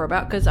less sure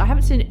about, because I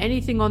haven't seen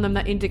anything on them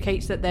that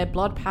indicates that they're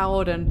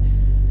blood-powered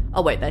and...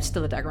 Oh wait, there's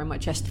still a dagger in my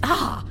chest.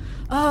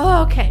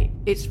 Okay.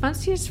 It's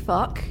fancy as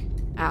fuck.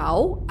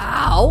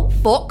 Ow,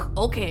 fuck,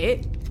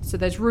 okay. So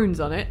there's runes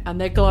on it,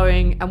 and they're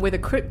glowing, and with a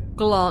quick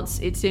glance,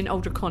 it's in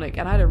Old Draconic.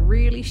 And I had a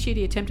really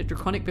shitty attempt at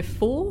Draconic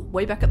before,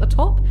 way back at the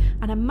top,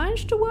 and I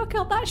managed to work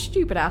out that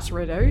stupid-ass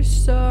riddle,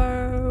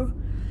 so...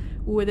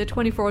 With a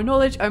 24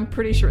 knowledge, I'm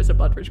pretty sure it's a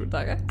blood ritual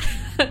dagger.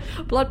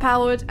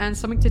 Blood-powered, and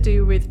something to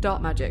do with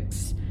dark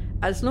magics.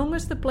 As long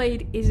as the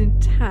blade is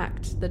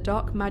intact, the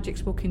dark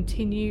magics will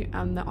continue,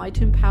 and the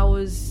item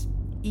powers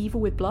evil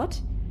with blood.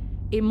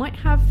 It might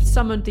have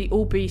summoned the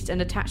Allbeast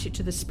and attached it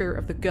to the spirit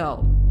of the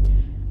girl.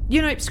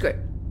 You know, screw it.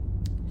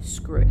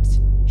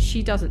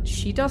 She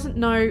doesn't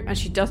know, and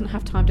she doesn't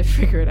have time to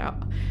figure it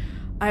out.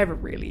 I have a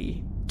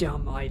really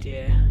dumb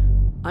idea.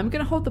 I'm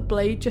gonna hold the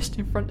blade just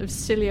in front of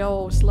silly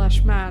old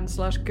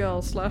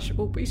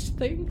 /man/girl/Allbeast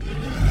thing.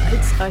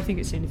 I think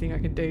it's the only thing I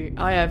can do.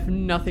 I have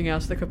nothing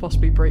else that could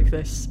possibly break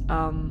this.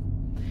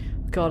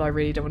 God, I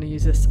really don't want to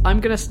use this.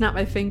 I'm gonna snap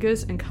my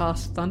fingers and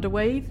cast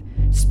Thunderwave,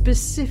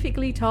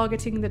 specifically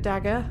targeting the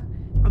dagger.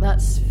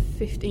 That's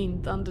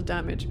 15 thunder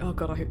damage. Oh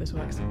god, I hope this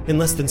works. In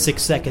less than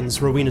 6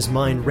 seconds, Rowena's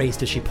mind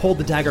raced as she pulled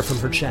the dagger from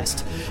her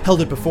chest,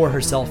 held it before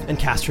herself, and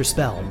cast her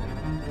spell.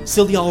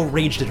 Celial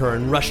raged at her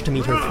and rushed to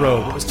meet her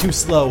throw, but was too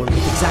slow and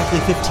with exactly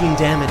 15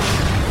 damage.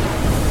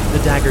 The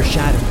dagger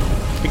shattered,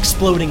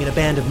 exploding in a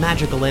band of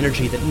magical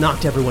energy that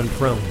knocked everyone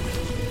prone.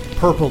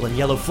 Purple and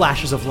yellow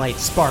flashes of light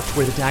sparked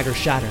where the dagger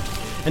shattered,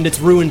 and its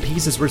ruined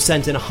pieces were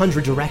sent in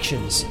 100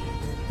 directions.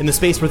 In the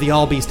space where the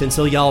Allbeast and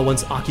Silial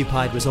once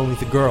occupied was only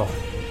the girl,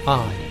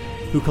 Odd,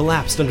 who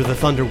collapsed under the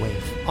thunder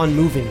wave,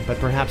 unmoving but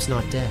perhaps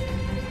not dead.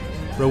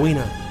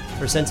 Rowena,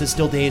 her senses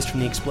still dazed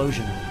from the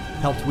explosion,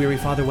 helped weary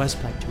Father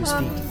Westpike to his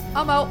feet.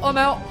 I'm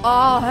out.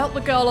 Ah, help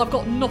the girl, I've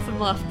got nothing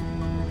left.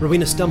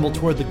 Rowena stumbled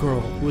toward the girl,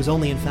 who was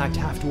only in fact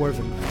half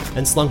dwarven,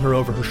 and slung her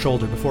over her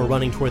shoulder before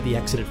running toward the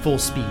exit at full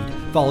speed,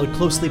 followed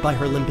closely by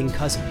her limping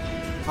cousin.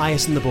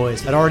 Aias and the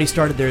boys had already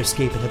started their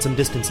escape and had some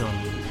distance on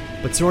them,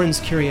 but Soren's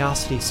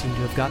curiosity seemed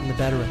to have gotten the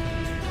better of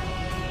him.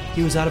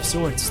 He was out of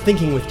sorts,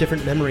 thinking with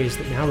different memories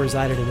that now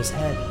resided in his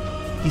head.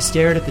 He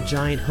stared at the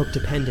giant hooked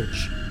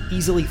appendage,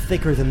 easily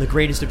thicker than the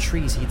greatest of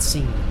trees he'd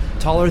seen,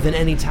 taller than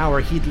any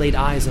tower he'd laid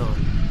eyes on,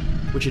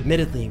 which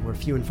admittedly were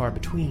few and far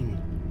between,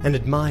 and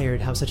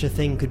admired how such a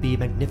thing could be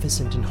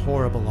magnificent and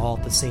horrible all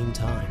at the same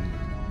time.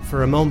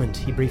 For a moment,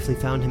 he briefly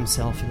found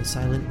himself in a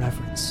silent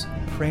reverence,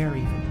 prayer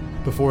even,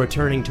 before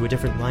returning to a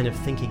different line of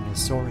thinking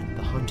as Soren,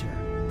 the hunter.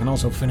 I can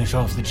also finish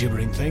off the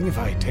gibbering thing if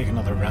I take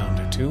another round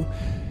or two,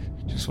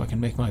 just so I can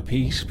make my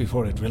peace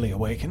before it really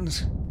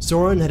awakens.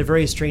 Soren had a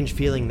very strange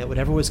feeling that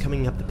whatever was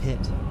coming up the pit,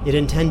 it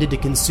intended to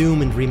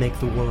consume and remake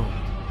the world.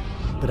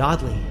 But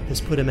oddly,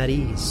 this put him at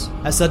ease,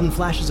 as sudden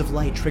flashes of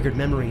light triggered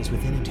memories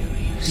within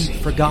him, deep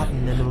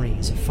forgotten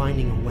memories of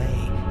finding a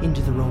way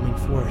into the roaming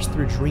forest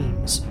through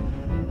dreams.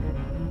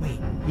 Wait,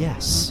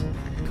 yes,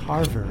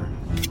 Carver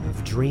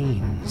of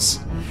Dreams.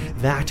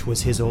 That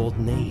was his old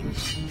name.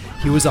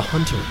 He was a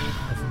hunter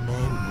of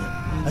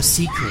men, a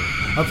seeker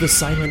of the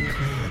Silent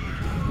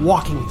Clan,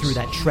 walking through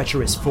that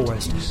treacherous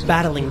forest,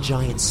 battling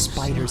giant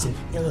spiders and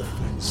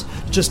illithins,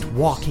 just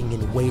walking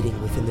and waiting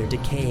within their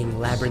decaying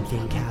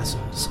labyrinthine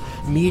castles,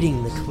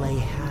 meeting the clay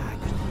hag,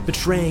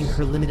 betraying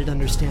her limited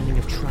understanding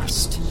of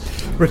trust,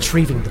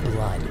 retrieving the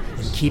blood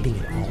and keeping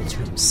it all to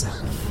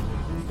himself.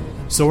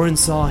 Soren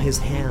saw his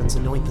hands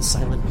anoint the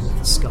Silent One with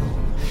the skull.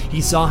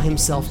 He saw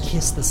himself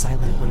kiss the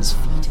Silent One's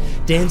feet,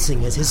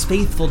 dancing as his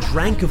faithful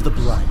drank of the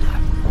blood.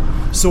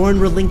 Soren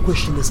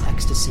relinquished in this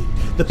ecstasy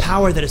the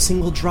power that a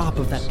single drop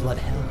of that blood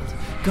held.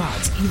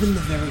 Gods, even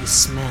the very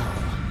smell.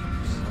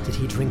 Did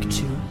he drink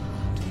too?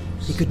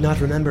 He could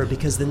not remember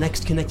because the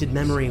next connected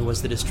memory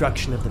was the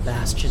destruction of the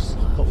Bastion,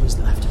 what was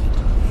left of it.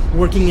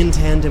 Working in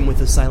tandem with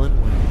the Silent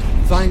One,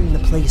 finding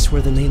the place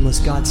where the nameless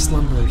god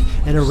slumbered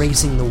and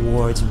erasing the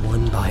wards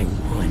one by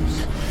one.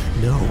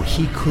 No,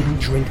 he couldn't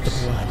drink the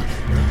blood.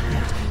 Not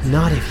yet.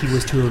 Not if he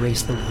was to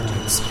erase the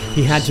wards.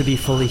 He had to be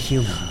fully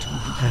human.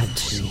 Had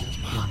to.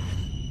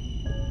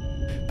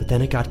 But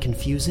then it got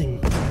confusing.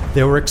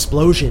 There were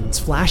explosions,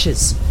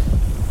 flashes.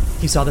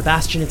 He saw the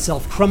Bastion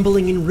itself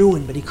crumbling in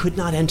ruin, but he could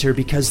not enter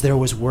because there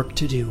was work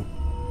to do.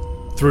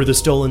 Through the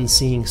stolen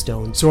seeing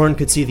stone, Soren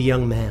could see the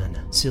young man,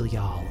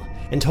 Silial,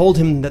 and told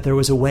him that there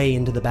was a way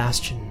into the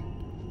Bastion,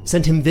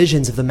 sent him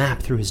visions of the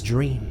map through his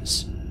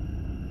dreams.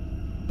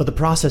 But the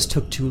process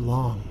took too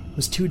long,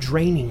 was too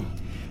draining,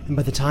 and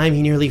by the time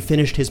he nearly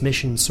finished his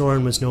mission,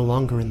 Soren was no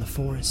longer in the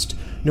forest,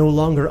 no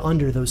longer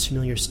under those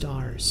familiar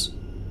stars.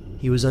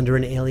 He was under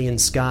an alien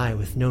sky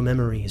with no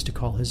memories to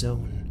call his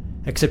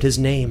own, except his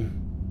name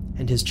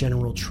and his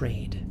general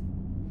trade.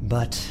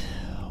 But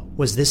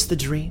was this the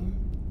dream?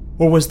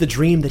 Or was the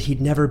dream that he'd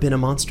never been a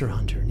monster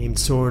hunter named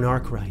Soren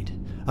Arkwright,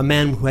 a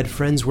man who had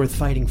friends worth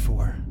fighting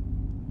for?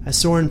 As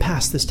Soren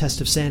passed this test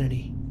of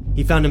sanity,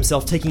 he found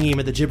himself taking aim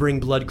at the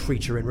gibbering blood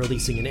creature and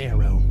releasing an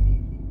arrow.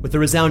 With the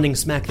resounding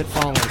smack that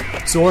followed,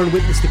 Soren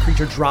witnessed the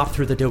creature drop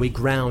through the doughy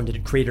ground it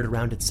had created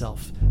around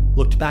itself,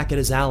 looked back at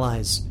his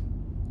allies,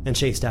 and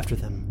chased after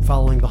them,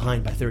 following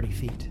behind by 30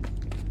 feet.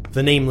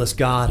 The nameless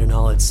god in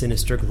all its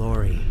sinister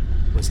glory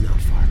was not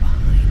far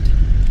behind.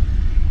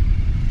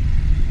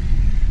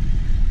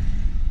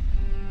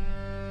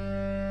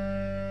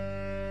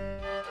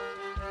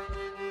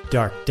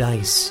 Dark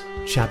Dice,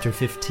 Chapter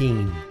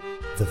 15,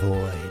 The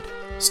Void.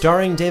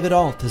 Starring David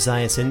Alt as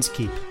Aias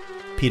Innskeep,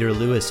 Peter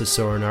Lewis as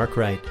Soren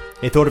Arkwright,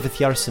 Thorvald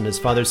Thjarson as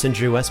Father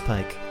Sindri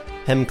Westpike,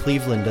 Hem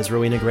Cleveland as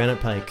Rowena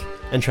Granitepike,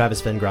 and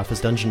Travis Vengroff as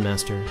Dungeon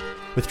Master,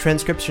 with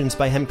transcriptions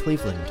by Hem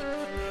Cleveland.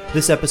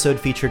 This episode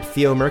featured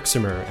Theo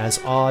Merksimer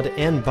as Odd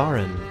and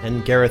Baron,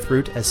 and Gareth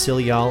Root as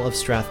Silial of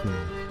Strathman.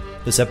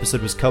 This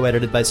episode was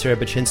co-edited by Sarah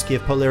Baczynski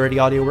of Polarity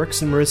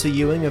AudioWorks and Marissa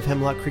Ewing of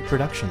Hemlock Creek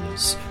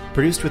Productions.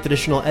 Produced with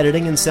additional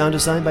editing and sound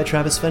design by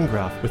Travis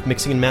Vengroff, with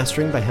mixing and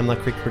mastering by Hemlock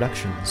Creek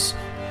Productions.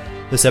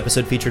 This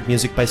episode featured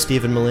music by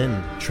Stephen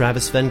Malin,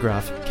 Travis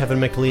Vengroff, Kevin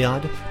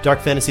McLeod, Dark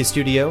Fantasy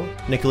Studio,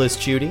 Nicholas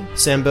Judy,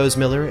 Sam Bose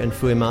Miller, and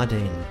Fuima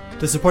Dane.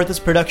 To support this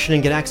production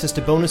and get access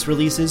to bonus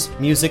releases,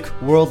 music,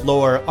 world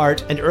lore,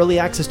 art, and early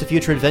access to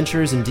future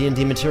adventures and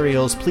D&D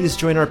materials, please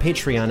join our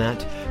Patreon at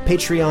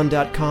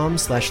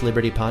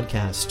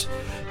patreon.com/libertypodcast.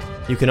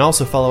 You can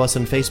also follow us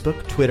on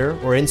Facebook, Twitter,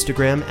 or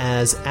Instagram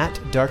as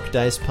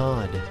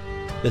 @DarkDicePod.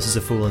 This is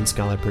a Fool and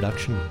Scholar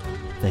production.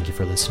 Thank you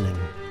for listening.